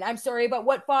whatever. And I'm sorry, but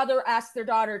what father asks their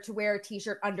daughter to wear a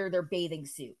t-shirt under their bathing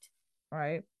suit?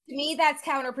 Right. To me, that's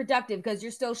counterproductive because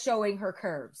you're still showing her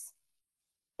curves.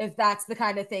 If that's the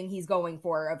kind of thing he's going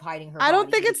for of hiding her. I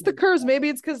don't think it's the curves. Maybe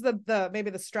it's because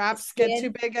maybe the straps get too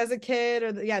big as a kid,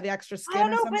 or the extra skin. I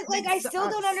don't know, but like I still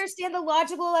don't understand the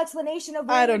logical explanation of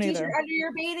wearing a t-shirt under your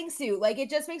bathing suit. Like, it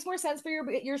just makes more sense for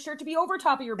your shirt to be over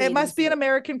top of your bathing suit. It must be an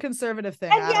American conservative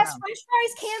thing. And yes, French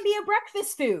fries can be a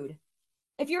breakfast food.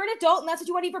 If you're an adult and that's what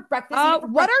you want to eat for breakfast.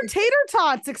 What are tater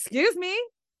tots? Excuse me.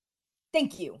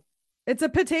 Thank you. It's a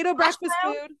potato breakfast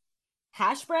food.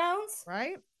 Hash browns,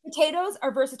 right? Potatoes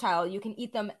are versatile. You can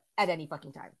eat them at any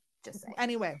fucking time. Just saying.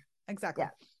 Anyway, exactly.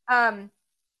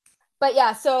 But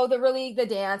yeah, so the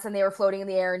dance, and they were floating in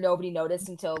the air and nobody noticed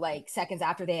until like seconds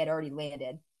after they had already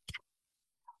landed.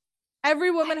 Every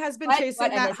woman has been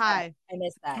chasing that high. I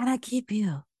missed that. Can I keep you?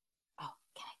 Oh,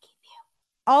 can I keep you?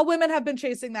 All women have been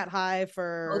chasing that high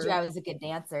for. I told you I was a good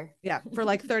dancer. Yeah, for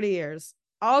like 30 years.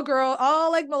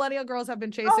 All like millennial girls have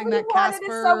been chasing that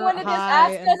Casper someone to just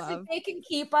ask us if they can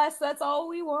keep us. That's all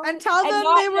we want. And tell them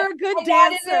they were a good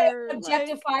dancer. Not in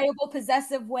an objectifiable,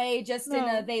 possessive way, just in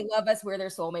a they love us, we're their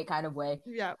soulmate kind of way.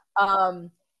 Yeah.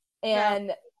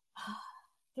 And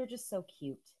they're just so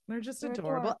cute. They're just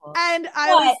adorable. And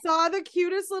I saw the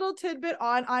cutest little tidbit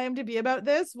on IMDb about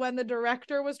this when the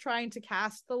director was trying to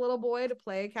cast the little boy to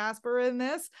play Casper in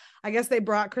this. I guess they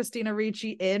brought Christina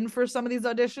Ricci in for some of these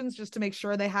auditions just to make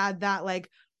sure they had that like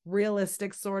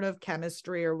realistic sort of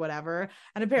chemistry or whatever.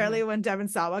 And apparently when Devon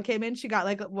Sawa came in, she got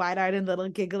like wide-eyed and little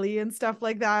giggly and stuff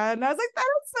like that. And I was like, that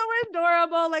is so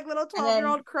adorable. Like little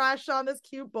 12-year-old crush on this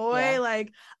cute boy.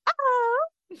 Like,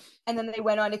 and then they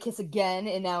went on to kiss again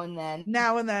and now and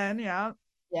then. Yeah.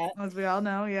 As we all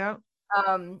know,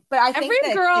 but I think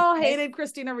every girl hated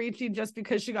Christina Ricci just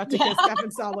because she got to kiss Devon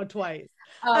Sawa twice.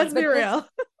 Let's be real.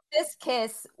 This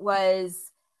kiss was,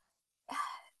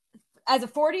 as a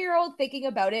 40-year-old thinking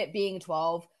about it being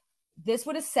 12, this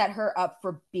would have set her up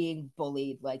for being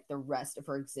bullied like the rest of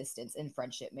her existence in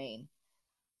Friendship, Maine.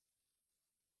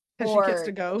 Because she kissed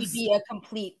a ghost. She'd be a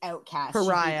complete outcast.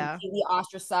 Pariah. She'd be completely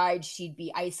ostracized. She'd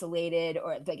be isolated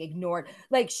or like ignored.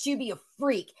 Like, she'd be a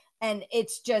freak. And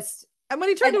it's just. And when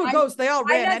he turned to a ghost, they all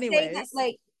ran anyways. That,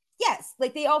 like, yes,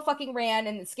 like they all fucking ran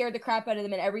and scared the crap out of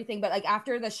them and everything. But like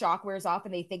after the shock wears off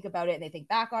and they think about it and they think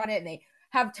back on it and they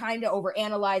have time to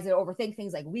overanalyze it, overthink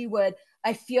things like we would,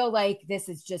 I feel like this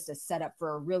is just a setup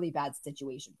for a really bad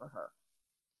situation for her.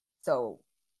 So.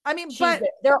 I mean, but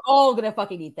they're all gonna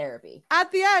fucking need therapy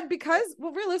at the end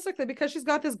realistically, because she's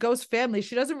got this ghost family,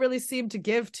 she doesn't really seem to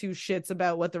give two shits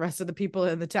about what the rest of the people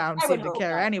in the town seem to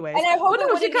care anyways. And I hope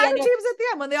she kind of teams at the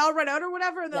end when they all run out or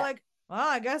whatever, and they're like, well,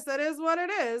 I guess that is what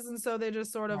it is. And so they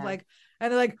just sort of like,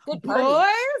 and they're like, boys,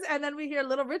 and then we hear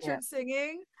Little Richard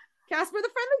singing Casper the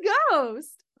Friendly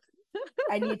Ghost.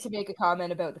 I need to make a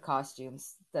comment about the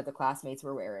costumes that the classmates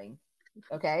were wearing.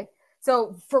 Okay.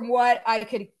 So from what I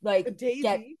could like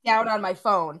get down on my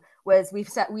phone was we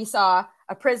saw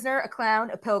a prisoner, a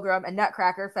clown, a pilgrim, a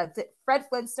nutcracker, Fred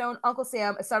Flintstone, Uncle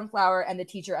Sam, a sunflower, and the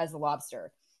teacher as the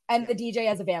lobster, and the DJ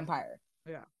as a vampire.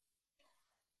 Yeah.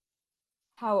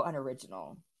 How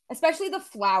unoriginal. Especially the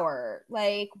flower.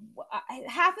 Like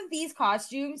half of these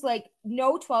costumes, like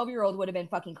no 12-year-old would have been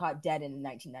fucking caught dead in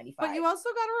 1995. But you also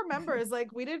got to remember is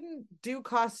like we didn't do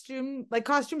costumes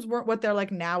weren't what they're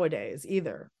like nowadays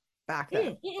either. Back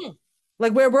then,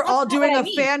 like where we're all doing a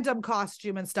fandom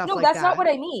costume and stuff like that. No, that's not what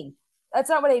I mean. That's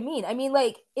not what I mean. I mean,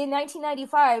 like in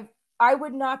 1995, I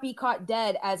would not be caught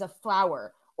dead as a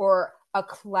flower or a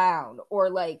clown or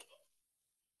like.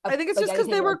 I think it's just because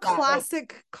they were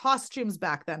classic costumes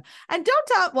back then. And don't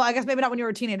tell. Well, I guess maybe not when you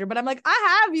were a teenager, but I'm like,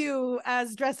 I have you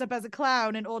as dressed up as a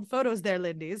clown in old photos there,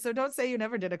 Lindy. So don't say you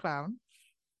never did a clown.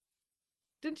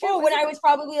 Didn't you? Oh, when I was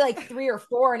probably like 3 or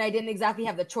 4 and I didn't exactly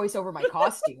have the choice over my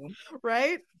costume.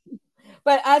 Right?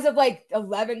 But as of like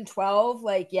 11, 12,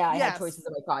 like, yeah, I had choices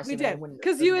of my We costume. did.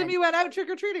 Because you and me went out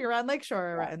trick-or-treating around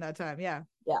Lakeshore in that time. Yeah.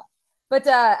 Yeah. But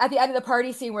at the end of the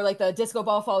party scene where like the disco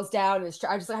ball falls down, I just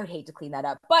like, I would hate to clean that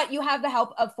up. But you have the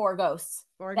help of 4 ghosts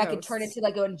that could turn into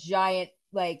like a giant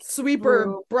like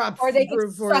sweeper broom, or they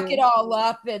could suck it all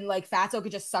up, and like Fatso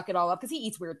could just suck it all up because he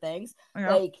eats weird things.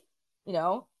 Yeah. Like, you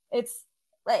know, it's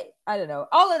like, I don't know.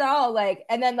 All in all, like,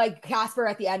 and then like Casper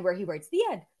at the end where he writes the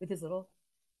end with his little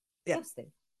ghost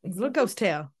thing. His little ghost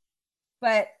tail.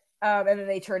 But and then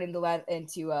they turn into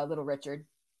Little Richard.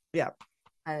 Yeah.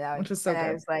 Which is so good.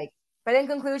 I was like, but in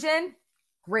conclusion,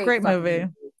 great movie.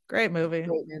 Great movie.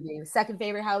 Great movie. Second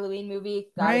favorite Halloween movie,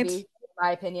 gotta be, in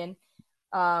my opinion.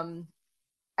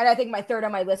 And I think my third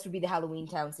on my list would be the Halloween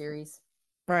Town series.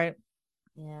 Right.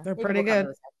 Yeah. They're pretty good.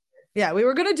 Yeah, we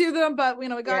were gonna do them, but we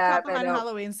got caught behind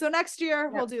Halloween. So next year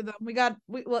we'll do them. We got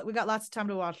lots of time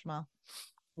to watch them all.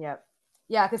 Yep.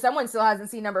 Yeah, because someone still hasn't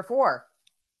seen number 4.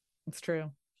 It's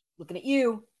true. Looking at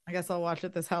you. I guess I'll watch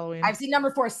it this Halloween. I've seen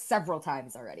number 4 several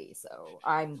times already, so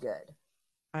I'm good.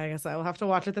 I guess I will have to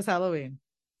watch it this Halloween.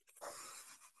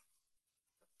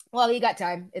 Well, you got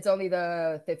time. It's only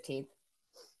the 15th.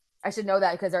 I should know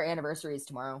that because our anniversary is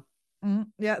tomorrow. Mm-hmm.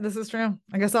 Yeah, this is true.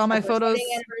 I guess all my photos.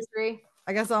 Anniversary.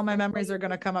 I guess all my memories are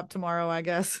gonna come up tomorrow. I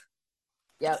guess.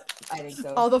 Yep, I think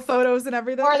so. All the photos and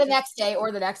everything. Or the next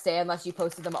day, unless you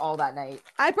posted them all that night.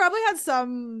 I probably had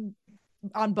some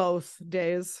on both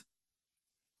days.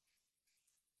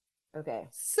 Okay.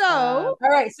 So, all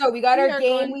right. So we got our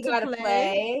game. We got to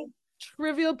play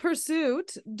Trivial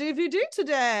Pursuit DVD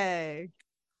today.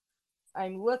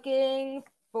 I'm looking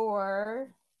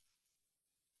for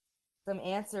some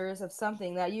answers of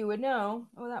something that you would know.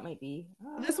 Oh, that might be.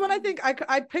 This one, I think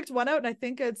I picked one out, and I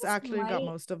think it's actually got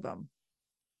most of them.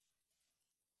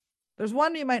 There's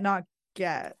one you might not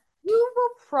get. You will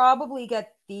probably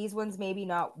get these ones, maybe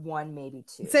not one, maybe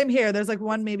 2. Same here. There's like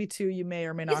 1, maybe 2 you may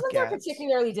or may not get. These ones are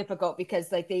particularly difficult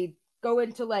because like they go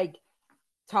into like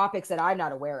topics that I'm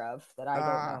not aware of, that I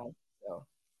don't know. So,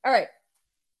 all right.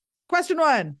 Question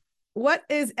 1. What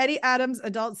is Eddie Adams'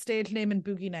 adult stage name in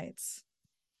Boogie Nights?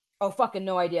 Oh, fucking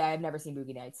no idea. I've never seen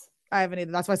Boogie Nights. I haven't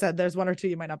either. That's why I said there's 1 or 2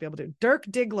 you might not be able to. Dirk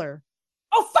Diggler.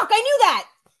 Oh, fuck. I knew that.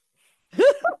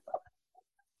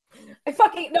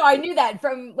 I knew that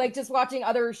from like just watching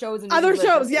other shows and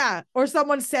yeah, or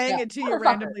someone saying it to you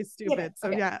randomly stupid.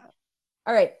 So yeah.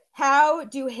 All right. How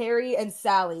do Harry and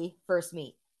Sally first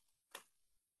meet?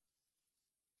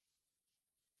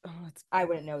 I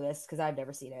wouldn't know this because I've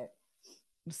never seen it.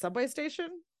 Subway station?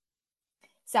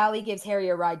 Sally gives Harry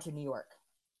a ride to New York.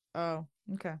 Oh,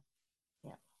 okay.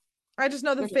 Yeah. I just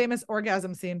know the famous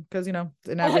orgasm scene because in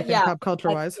everything pop culture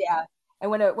wise. Yeah. And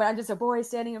when I'm just a boy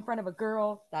standing in front of a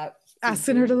girl, that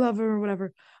asking her to love her or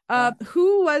whatever. Yeah.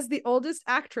 Who was the oldest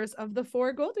actress of the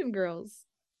 4 Golden Girls?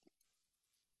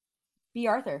 Bea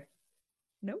Arthur.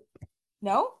 Nope.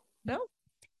 No.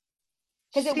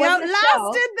 Because it outlasted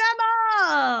them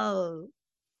all.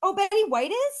 Oh, Betty White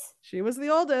is? She was the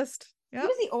oldest. Yeah. Who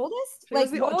was the oldest? She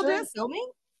was the oldest. Filming?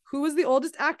 Who was the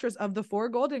oldest actress of the 4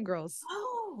 Golden Girls?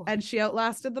 Oh. And she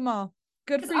outlasted them all.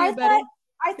 Good for you, Betty.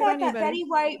 I thought that Betty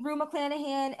White, Rue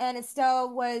McClanahan, and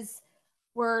Estelle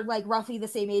were like roughly the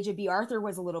same age, and Bea Arthur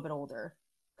was a little bit older.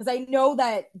 Because I know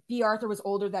that Bea Arthur was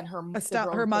older than her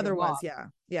mother was.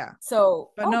 Yeah.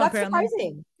 So, that's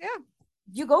surprising. Yeah.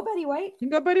 You go, Betty White. You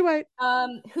go, Betty White.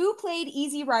 Who played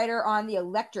Easy Rider on The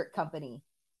Electric Company?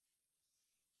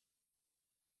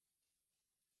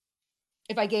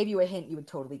 If I gave you a hint, you would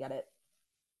totally get it.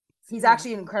 He's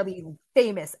actually an incredibly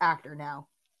famous actor now.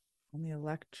 On The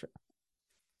Electric.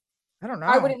 I don't know.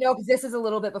 I wouldn't know because this is a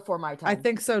little bit before my time. I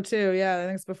think so too. Yeah, I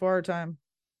think it's before our time.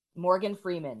 Morgan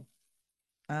Freeman.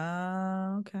 Okay.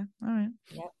 All right.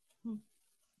 Yep.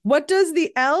 What does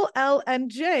the LL and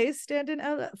J stand in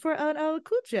for LL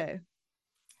Cool J?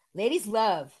 Ladies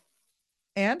love.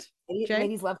 And?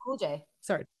 Ladies love Cool J.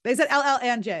 Sorry. They said LL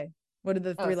and J. What did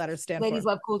the 3 letters stand Ladies for?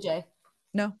 Love Cool J.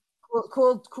 No.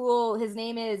 Cool. His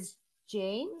name is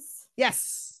James.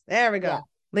 Yes. There we go. Yeah.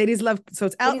 Ladies love. So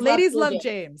it's Ladies love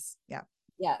James. Yeah.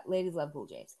 Yeah. Ladies love Cool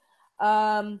James.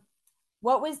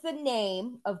 What was the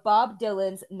name of Bob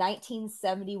Dylan's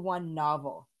 1971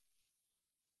 novel?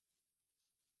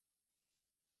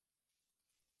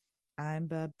 I'm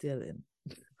Bob Dylan.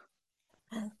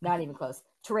 Not even close.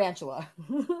 Tarantula.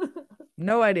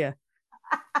 No idea.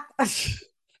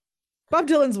 Bob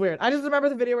Dylan's weird. I just remember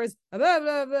the video where he's blah,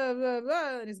 blah, blah, blah,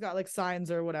 blah, and he's got like signs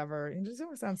or whatever. He just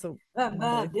always sounds so.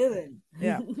 Bob Dylan.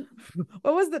 Yeah.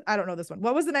 What was I don't know this one.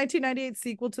 What was the 1998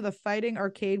 sequel to the fighting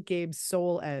arcade game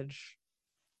Soul Edge?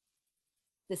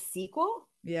 The sequel?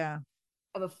 Yeah.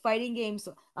 Of a fighting game.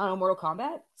 So, I don't know, Mortal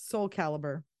Kombat? Soul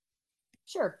Calibur.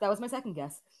 Sure. That was my second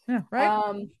guess. Yeah,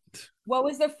 right. What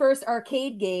was the first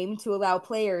arcade game to allow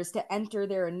players to enter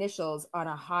their initials on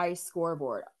a high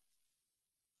scoreboard?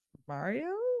 Mario?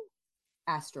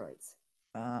 Asteroids.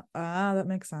 That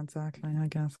makes sense, actually, I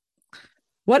guess.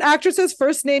 What actress's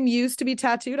first name used to be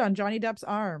tattooed on Johnny Depp's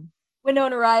arm?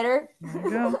 Winona Ryder. There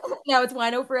you go. Now it's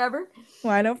Wino Forever.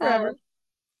 Wino Forever.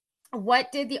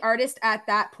 What did the artist at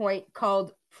that point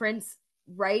called Prince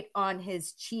write on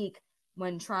his cheek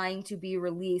when trying to be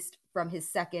released from his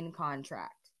second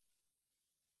contract?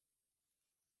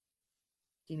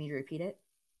 Do you need to repeat it?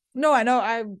 No, I know.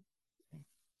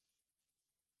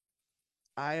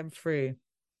 I am free.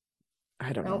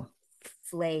 I don't know.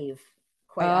 Slave.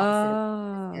 Quite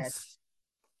opposite. Yes.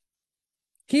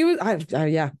 He was.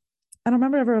 Yeah. I don't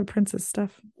remember ever Prince's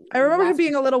stuff. I remember him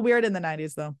being a little weird in the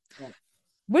 90s, though. Yeah.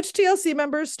 Which TLC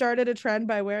members started a trend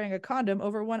by wearing a condom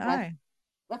over one eye?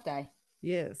 Left eye.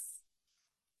 Yes.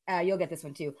 You'll get this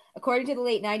one too. According to the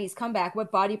late 90s comeback,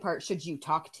 what body part should you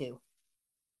talk to?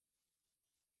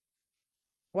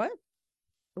 What?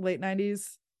 The late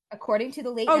 90s? According to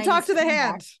the late 90s. Oh, talk to the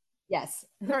hand. Yes.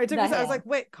 Sorry, I was like,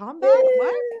 wait, combat?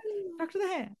 What? Talk to the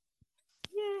hand.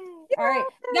 Yay. All right.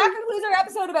 That concludes our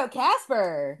episode about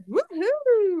Casper.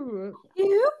 Woohoo!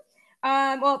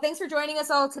 Well, thanks for joining us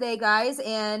all today, guys.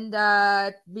 And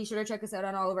be sure to check us out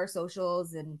on all of our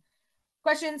socials, and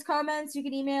questions, comments, you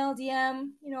can email, DM,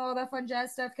 all that fun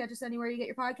jazz stuff. Catch us anywhere you get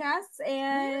your podcasts,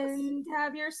 and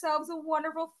have yourselves a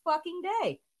wonderful fucking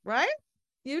day. Right?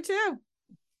 You too.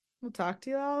 We'll talk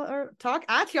to y'all, or talk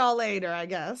at y'all later, I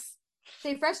guess.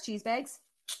 Stay fresh, cheese bags.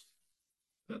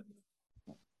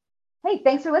 Hey,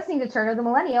 thanks for listening to Turn of the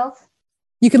Millennials.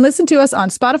 You can listen to us on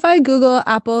Spotify, Google,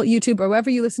 Apple, YouTube, or wherever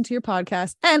you listen to your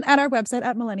podcast, and at our website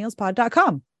at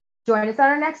millennialspod.com. Join us on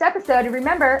our next episode, and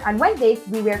remember, on Wednesdays,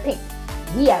 we wear pink.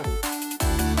 We out.